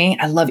energizes me.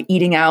 I love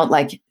eating out,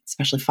 like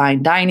especially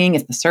fine dining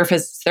if the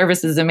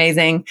service is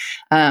amazing.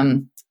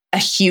 A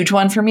huge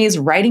one for me is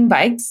riding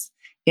bikes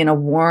in a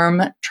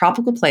warm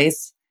tropical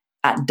place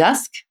at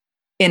dusk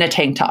in a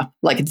tank top.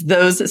 Like it's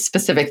those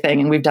specific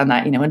thing. And we've done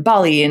that, in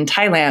Bali, in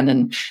Thailand,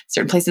 and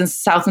certain places in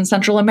South and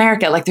Central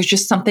America. Like there's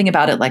just something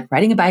about it, like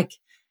riding a bike.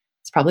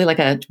 It's probably like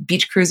a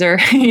beach cruiser,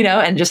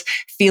 and just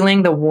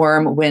feeling the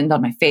warm wind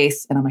on my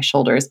face and on my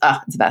shoulders.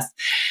 It's the best.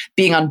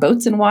 Being on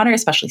boats in water,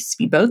 especially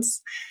speedboats.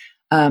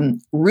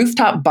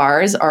 Rooftop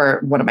bars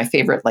are one of my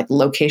favorite like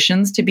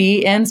locations to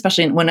be in,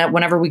 especially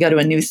whenever we go to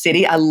a new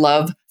city. I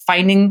love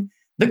finding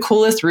the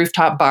coolest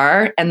rooftop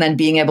bar and then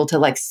being able to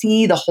like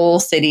see the whole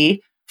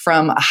city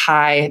from a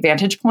high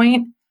vantage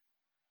point,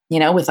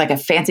 with like a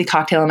fancy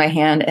cocktail in my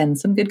hand and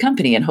some good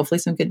company and hopefully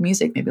some good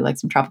music, maybe like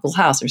some tropical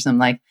house or some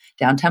like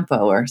down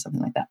tempo or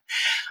something like that.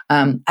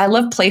 I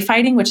love play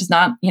fighting, which is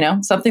not,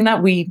 something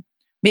that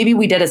maybe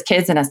we did as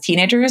kids and as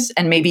teenagers.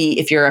 And maybe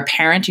if you're a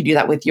parent, you do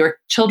that with your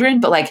children,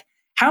 but like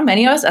how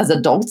many of us as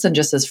adults and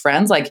just as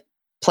friends, like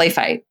play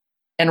fight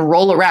and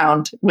roll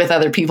around with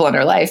other people in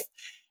our life.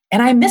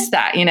 And I miss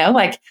that,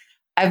 like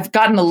I've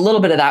gotten a little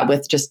bit of that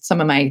with just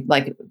some of my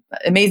like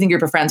amazing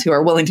group of friends who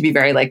are willing to be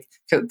very like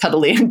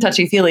cuddly and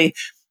touchy-feely,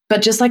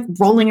 but just like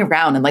rolling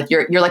around and like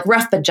you're like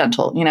rough but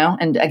gentle,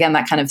 and again,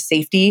 that kind of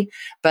safety,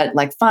 but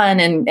like fun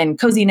and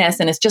coziness.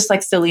 And it's just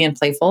like silly and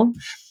playful.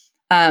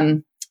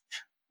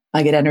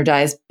 I get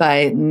energized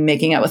by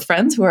making out with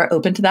friends who are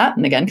open to that.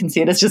 And again, can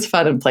see it as just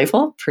fun and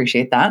playful.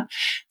 Appreciate that.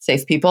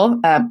 Safe people.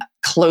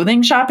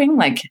 Clothing shopping.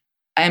 Like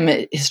I'm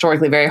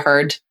historically very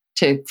hard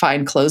to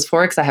find clothes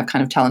for because I have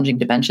kind of challenging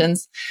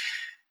dimensions.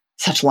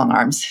 Such long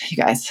arms, you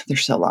guys. They're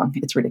so long.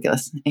 It's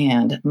ridiculous.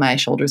 And my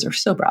shoulders are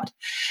so broad.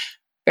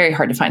 Very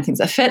hard to find things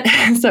that fit.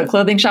 So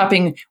clothing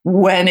shopping,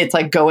 when it's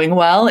like going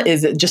well,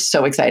 is just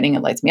so exciting.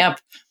 It lights me up.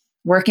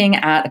 working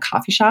at a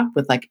coffee shop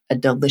with like a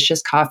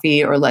delicious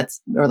coffee or like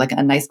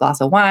a nice glass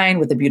of wine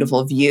with a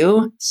beautiful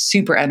view,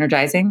 super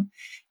energizing.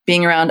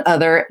 Being around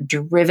other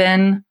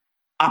driven,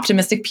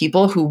 optimistic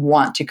people who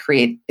want to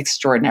create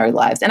extraordinary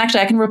lives. And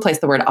actually, I can replace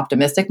the word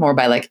optimistic more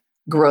by like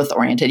growth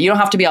oriented. You don't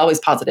have to be always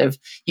positive.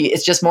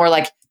 It's just more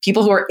like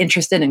people who are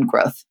interested in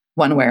growth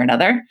one way or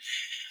another.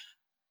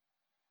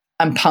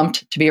 I'm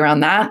pumped to be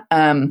around that.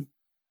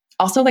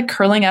 Also like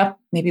curling up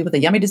maybe with a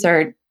yummy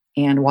dessert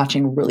and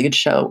watching a really good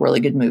show, really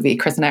good movie.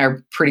 Chris and I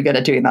are pretty good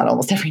at doing that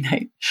almost every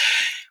night.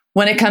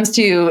 When it comes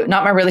to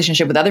not my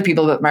relationship with other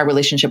people, but my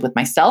relationship with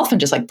myself and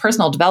just like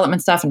personal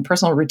development stuff and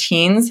personal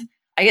routines,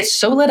 I get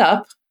so lit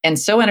up and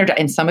so energized.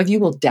 And some of you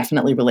will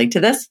definitely relate to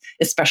this,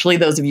 especially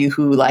those of you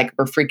who like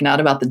were freaking out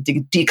about the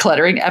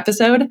decluttering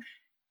episode.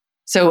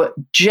 So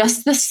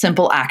just the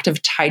simple act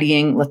of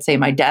tidying, let's say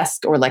my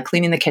desk or like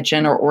cleaning the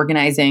kitchen or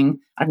organizing,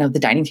 I don't know, the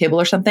dining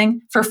table or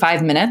something for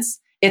 5 minutes,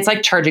 it's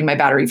like charging my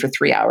battery for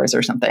 3 hours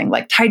or something,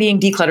 like tidying,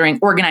 decluttering,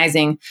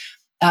 organizing.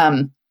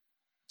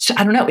 So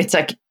I don't know. It's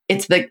like,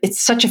 it's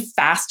such a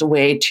fast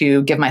way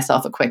to give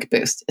myself a quick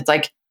boost. It's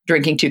like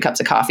drinking 2 cups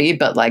of coffee,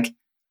 but like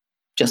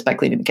just by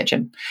cleaning the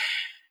kitchen.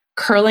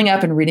 Curling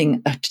up and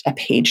reading a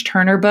page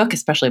turner book,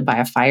 especially by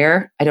a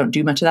fire. I don't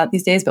do much of that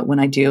these days, but when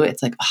I do,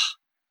 it's like,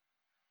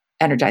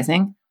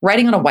 energizing.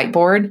 Writing on a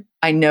whiteboard.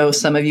 I know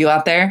some of you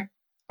out there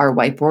are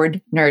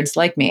whiteboard nerds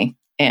like me,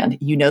 and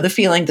you know the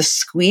feeling, the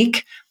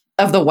squeak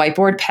of the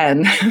whiteboard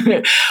pen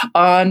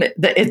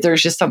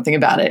there's just something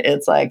about it.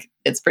 It's like,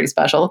 it's pretty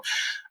special.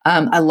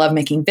 I love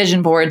making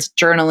vision boards,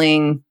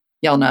 journaling.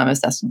 Y'all know I'm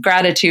obsessed with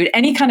gratitude,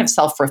 any kind of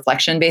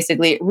self-reflection,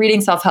 basically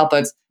reading self-help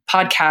books,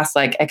 podcasts.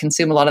 Like I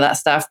consume a lot of that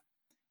stuff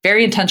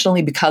very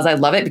intentionally because I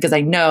love it, because I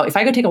know if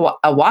I go take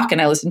a walk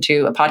and I listen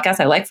to a podcast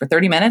I like for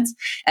 30 minutes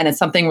and it's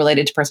something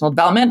related to personal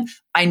development,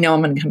 I know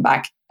I'm going to come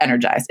back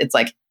energized. It's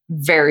like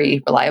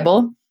very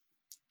reliable.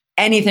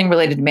 Anything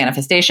related to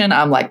manifestation,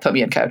 I'm like, put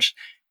me in coach.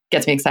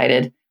 Gets me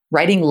excited.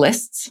 Writing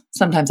lists.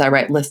 Sometimes I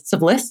write lists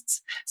of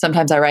lists.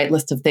 Sometimes I write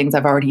lists of things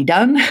I've already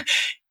done.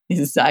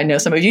 I know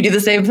some of you do the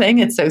same thing.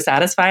 It's so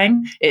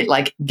satisfying. It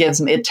like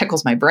it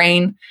tickles my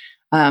brain.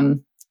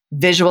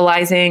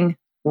 Visualizing,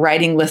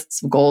 writing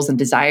lists of goals and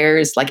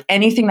desires, like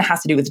anything that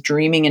has to do with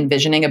dreaming and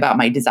visioning about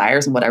my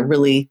desires and what I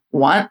really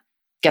want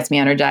gets me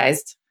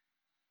energized.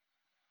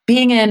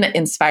 Being in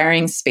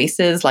inspiring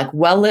spaces like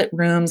well-lit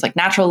rooms, like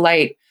natural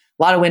light,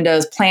 a lot of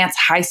windows, plants,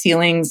 high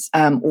ceilings,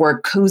 or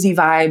cozy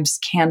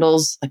vibes,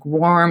 candles, like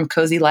warm,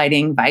 cozy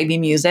lighting, vibey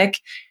music.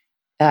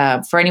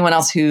 For anyone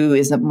else who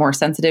is a more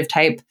sensitive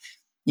type,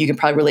 you can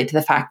probably relate to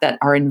the fact that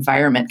our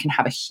environment can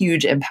have a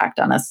huge impact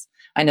on us.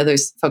 I know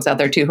there's folks out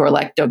there too who are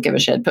like, don't give a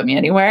shit, put me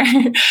anywhere.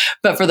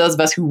 But for those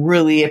of us who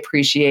really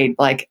appreciate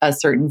like a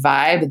certain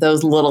vibe,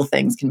 those little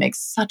things can make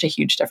such a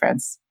huge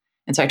difference.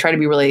 And so I try to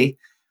be really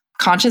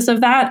conscious of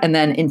that and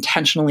then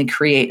intentionally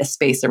create a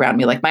space around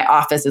me. Like my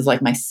office is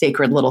like my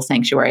sacred little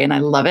sanctuary and I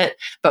love it.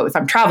 But if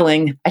I'm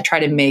traveling, I try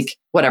to make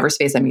whatever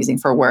space I'm using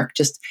for work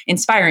just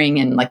inspiring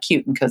and like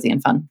cute and cozy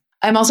and fun.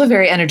 I'm also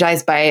very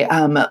energized by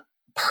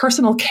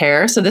personal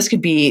care. So this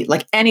could be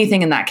like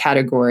anything in that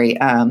category.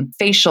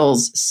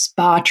 Facials,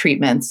 spa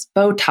treatments,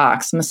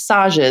 Botox,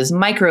 massages,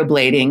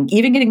 microblading,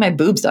 even getting my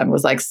boobs done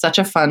was like such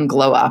a fun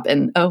glow up.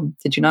 And oh,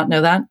 did you not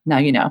know that? Now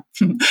you know.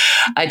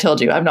 I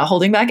told you I'm not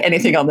holding back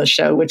anything on this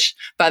show, which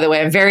by the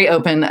way, I'm very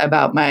open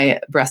about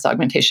my breast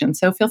augmentation.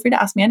 So feel free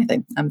to ask me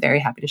anything. I'm very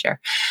happy to share.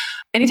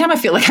 Anytime I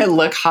feel like I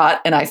look hot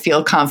and I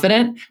feel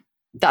confident,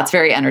 that's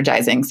very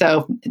energizing.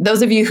 So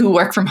those of you who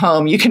work from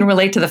home, you can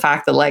relate to the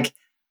fact that like,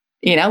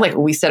 you know, like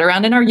we sit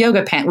around in our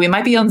yoga pants. We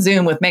might be on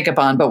Zoom with makeup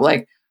on, but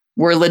like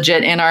we're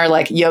legit in our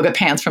like yoga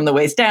pants from the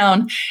waist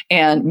down,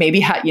 and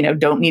maybe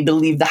don't need to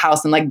leave the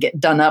house and like get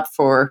done up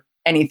for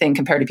anything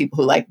compared to people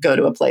who like go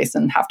to a place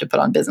and have to put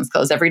on business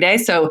clothes every day.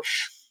 So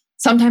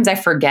sometimes I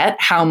forget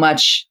how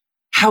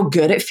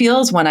good it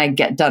feels when I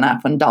get done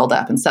up and dolled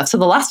up and stuff. So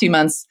the last few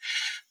months,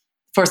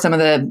 for some of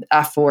the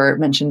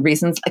aforementioned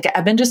reasons, like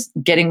I've been just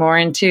getting more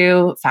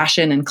into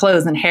fashion and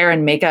clothes and hair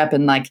and makeup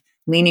and like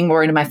leaning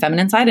more into my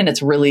feminine side. And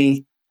it's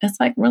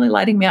like really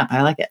lighting me up.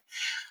 I like it.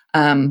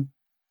 And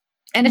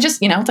it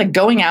just, it's like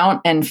going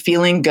out and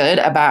feeling good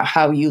about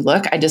how you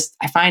look.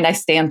 I find I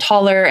stand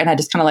taller and I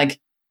just kind of like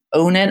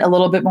own it a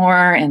little bit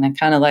more. And I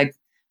kind of like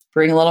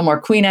bring a little more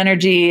queen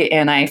energy.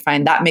 And I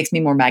find that makes me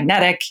more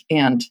magnetic.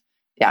 And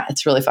yeah,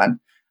 it's really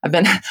fun. I've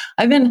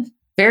been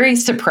very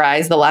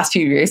surprised the last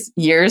few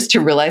years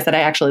to realize that I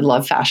actually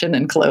love fashion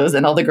and clothes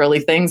and all the girly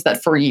things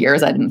that for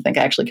years I didn't think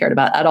I actually cared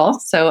about at all.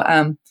 So,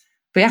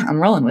 but yeah,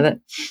 I'm rolling with it.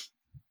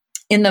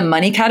 In the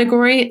money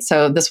category,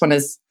 so this one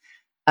is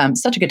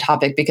such a good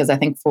topic because I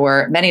think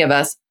for many of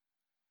us,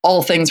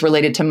 all things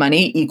related to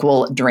money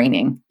equal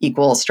draining,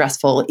 equal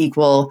stressful,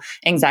 equal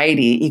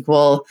anxiety,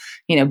 equal,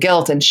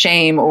 guilt and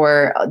shame,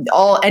 or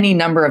any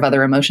number of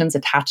other emotions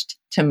attached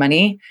to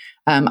money.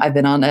 I've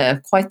been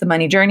on quite the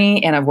money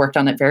journey, and I've worked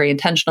on it very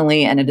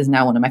intentionally, and it is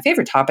now one of my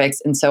favorite topics.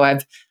 And so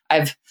I've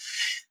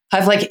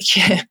like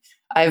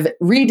I've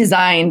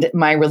redesigned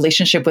my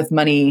relationship with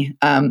money,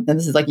 and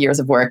this is like years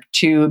of work,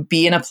 to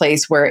be in a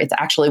place where it's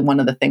actually one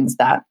of the things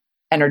that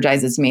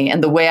energizes me.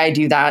 And the way I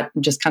do that,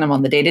 just kind of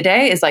on the day to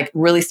day, is like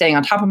really staying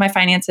on top of my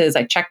finances.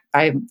 I check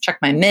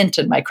my Mint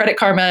and my Credit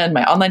Karma and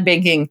my online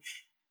banking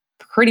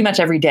pretty much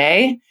every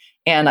day.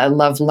 And I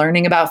love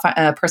learning about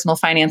personal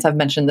finance. I've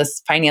mentioned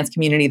this finance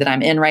community that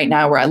I'm in right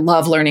now, where I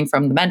love learning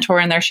from the mentor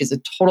in there. She's a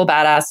total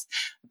badass,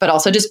 but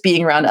also just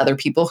being around other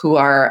people who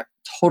are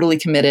totally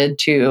committed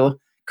to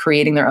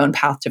creating their own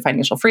path to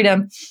financial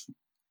freedom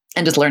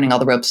and just learning all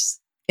the ropes,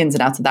 ins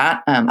and outs of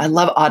that. I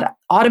love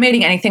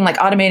automating anything, like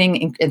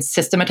automating and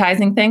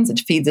systematizing things.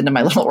 It feeds into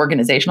my little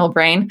organizational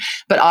brain,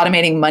 but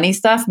automating money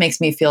stuff makes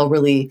me feel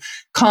really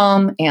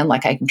calm and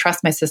like I can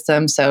trust my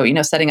system. So,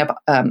 setting up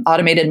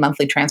automated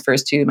monthly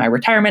transfers to my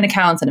retirement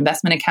accounts and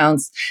investment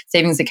accounts,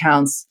 savings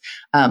accounts,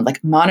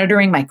 like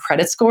monitoring my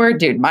credit score.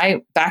 Dude,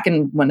 back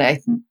in when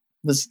I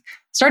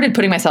started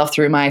putting myself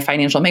through my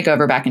financial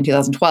makeover back in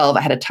 2012,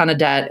 I had a ton of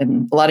debt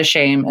and a lot of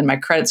shame, and my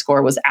credit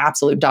score was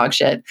absolute dog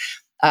shit.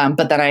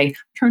 But then I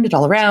turned it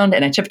all around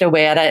and I chipped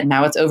away at it, and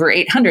now it's over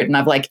 800. And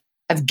I've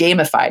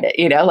gamified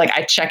it, like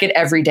I check it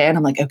every day and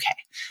I'm like, okay,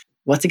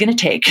 what's it going to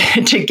take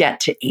to get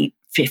to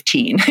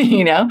 815,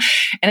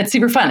 and it's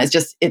super fun.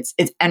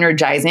 It's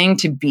energizing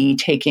to be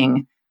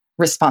taking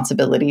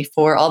responsibility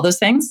for all those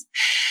things.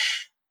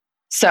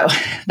 So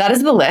that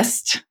is the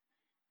list.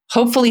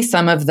 Hopefully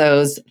some of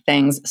those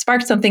things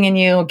sparked something in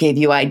you, gave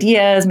you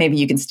ideas. Maybe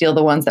you can steal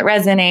the ones that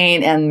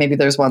resonate. And maybe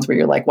there's ones where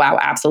you're like, wow,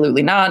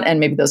 absolutely not. And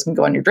maybe those can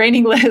go on your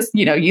draining list,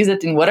 use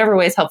it in whatever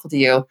way is helpful to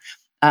you.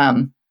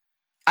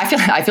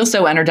 I feel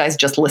so energized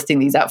just listing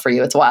these out for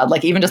you. It's wild.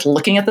 Like even just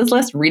looking at this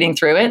list, reading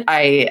through it,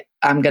 I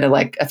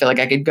feel like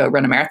I could go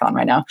run a marathon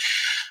right now.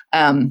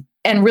 And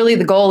really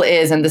the goal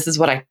is, and this is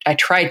what I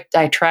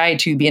try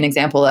to be an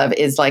example of,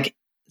 is like,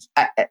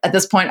 at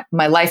this point,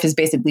 my life is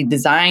basically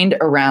designed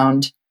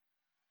around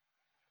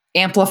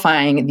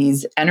amplifying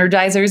these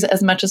energizers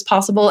as much as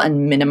possible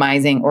and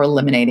minimizing or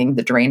eliminating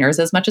the drainers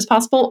as much as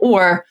possible.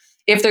 Or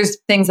if there's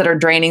things that are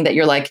draining that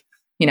you're like,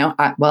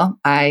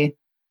 I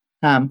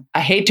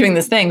hate doing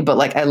this thing, but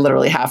like I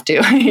literally have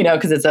to,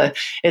 because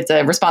it's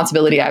a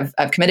responsibility I've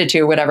committed to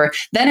or whatever.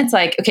 Then it's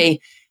like, okay,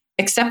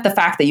 accept the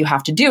fact that you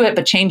have to do it,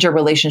 but change your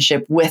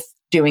relationship with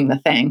doing the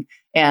thing.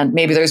 And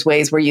maybe there's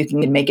ways where you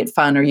can make it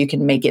fun, or you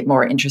can make it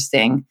more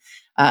interesting.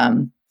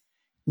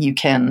 You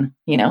can,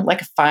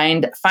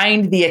 find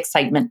the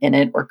excitement in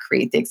it or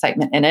create the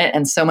excitement in it.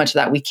 And so much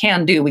that we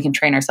can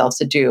train ourselves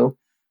to do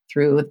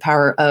through the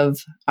power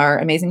of our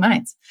amazing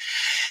minds.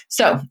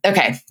 So,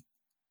 okay.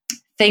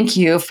 Thank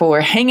you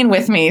for hanging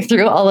with me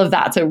through all of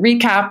that. So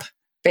recap,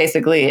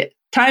 basically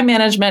time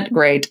management,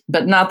 great,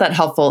 but not that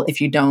helpful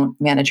if you don't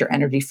manage your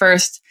energy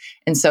first.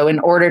 And so in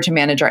order to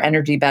manage our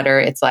energy better,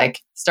 it's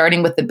like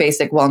starting with the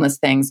basic wellness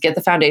things, get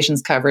the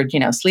foundations covered,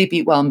 sleep,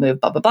 eat well, move,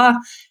 blah, blah, blah.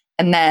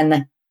 And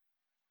then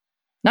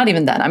not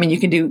even then. I mean, you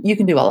can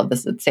do all of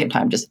this at the same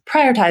time. Just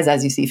prioritize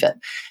as you see fit,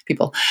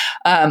 people.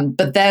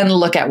 But then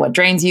look at what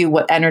drains you,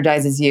 what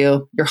energizes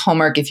you. Your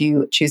homework, if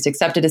you choose to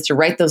accept it, is to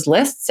write those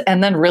lists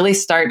and then really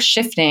start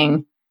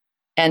shifting.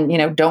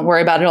 And don't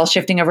worry about it all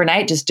shifting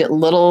overnight. Just do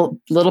little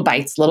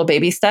bites, little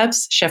baby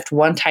steps. Shift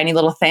one tiny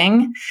little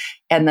thing,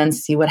 and then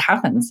see what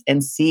happens.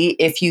 And see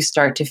if you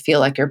start to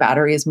feel like your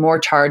battery is more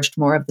charged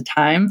more of the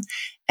time.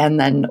 And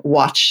then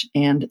watch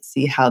and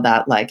see how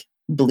that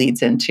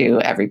bleeds into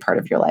every part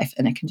of your life.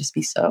 And it can just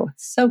be so,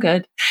 so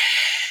good.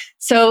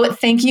 So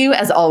thank you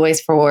as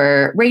always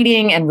for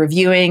rating and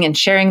reviewing and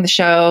sharing the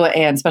show,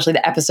 and especially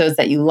the episodes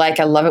that you like.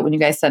 I love it when you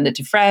guys send it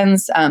to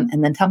friends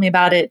and then tell me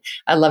about it.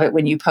 I love it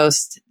when you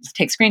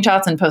take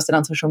screenshots and post it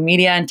on social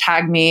media and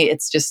tag me.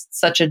 It's just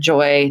such a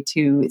joy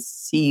to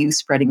see you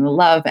spreading the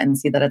love and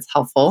see that it's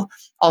helpful.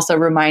 Also,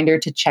 reminder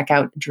to check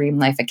out Dream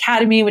Life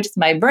Academy, which is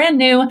my brand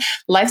new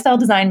lifestyle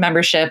design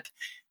membership.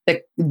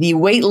 The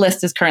wait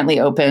list is currently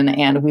open,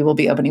 and we will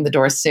be opening the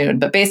doors soon.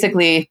 But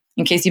basically,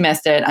 in case you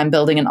missed it, I'm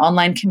building an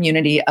online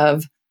community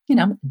of,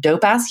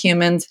 dope ass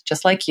humans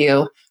just like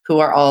you, who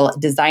are all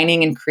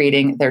designing and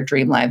creating their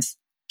dream lives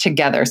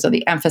together. So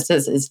the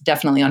emphasis is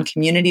definitely on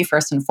community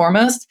first and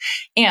foremost.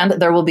 And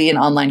there will be an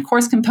online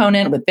course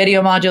component with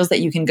video modules that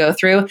you can go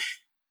through.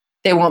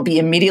 They won't be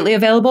immediately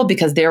available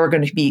because they were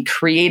going to be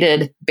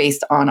created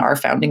based on our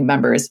founding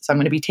members. So I'm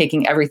going to be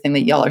taking everything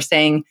that y'all are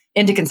saying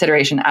into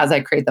consideration as I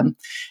create them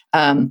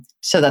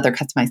so that they're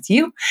customized to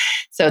you.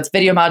 So it's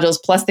video modules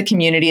plus the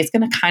community. It's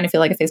going to kind of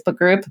feel like a Facebook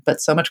group, but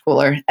so much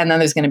cooler. And then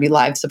there's going to be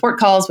live support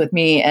calls with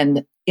me,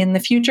 and in the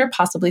future,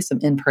 possibly some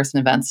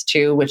in-person events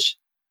too, which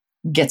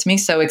gets me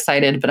so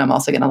excited. But I'm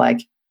also going to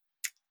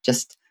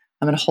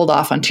I'm going to hold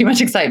off on too much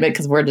excitement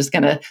because we're just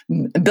going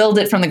to build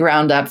it from the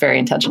ground up very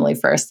intentionally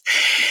first.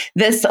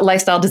 This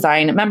lifestyle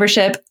design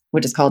membership,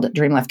 which is called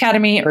Dream Life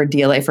Academy, or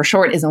DLA for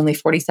short, is only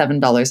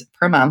 $47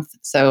 per month.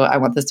 So I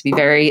want this to be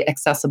very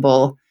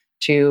accessible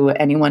to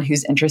anyone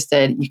who's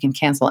interested. You can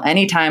cancel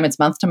anytime. It's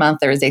month to month.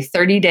 There is a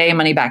 30-day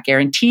money back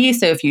guarantee.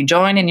 So if you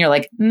join and you're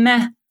like,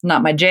 meh,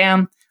 not my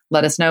jam,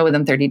 let us know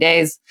within 30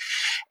 days.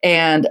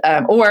 And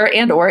or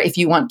if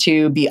you want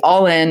to be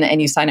all in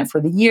and you sign up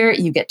for the year,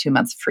 you get 2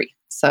 months free.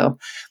 So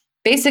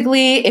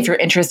basically, if you're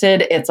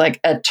interested, it's like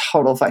a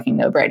total fucking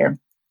no-brainer.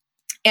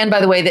 And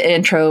by the way, the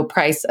intro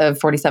price of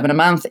 $47 a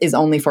month is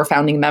only for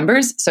founding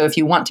members. So if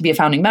you want to be a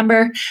founding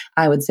member,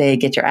 I would say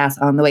get your ass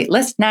on the wait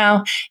list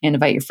now and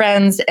invite your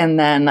friends. And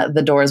then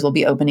the doors will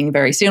be opening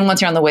very soon. Once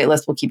you're on the wait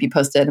list, we'll keep you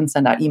posted and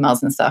send out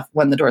emails and stuff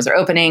when the doors are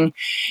opening.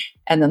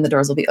 And then the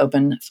doors will be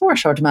open for a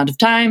short amount of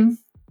time.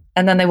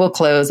 And then they will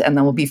close. And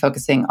then we'll be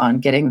focusing on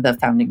getting the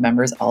founding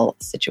members all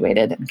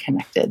situated and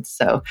connected.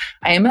 So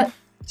I am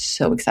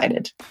so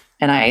excited.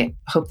 And I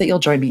hope that you'll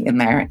join me in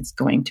there. It's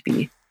going to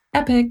be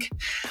epic.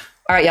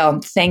 All right, y'all.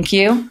 Thank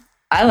you.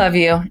 I love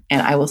you.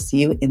 And I will see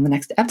you in the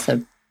next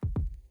episode.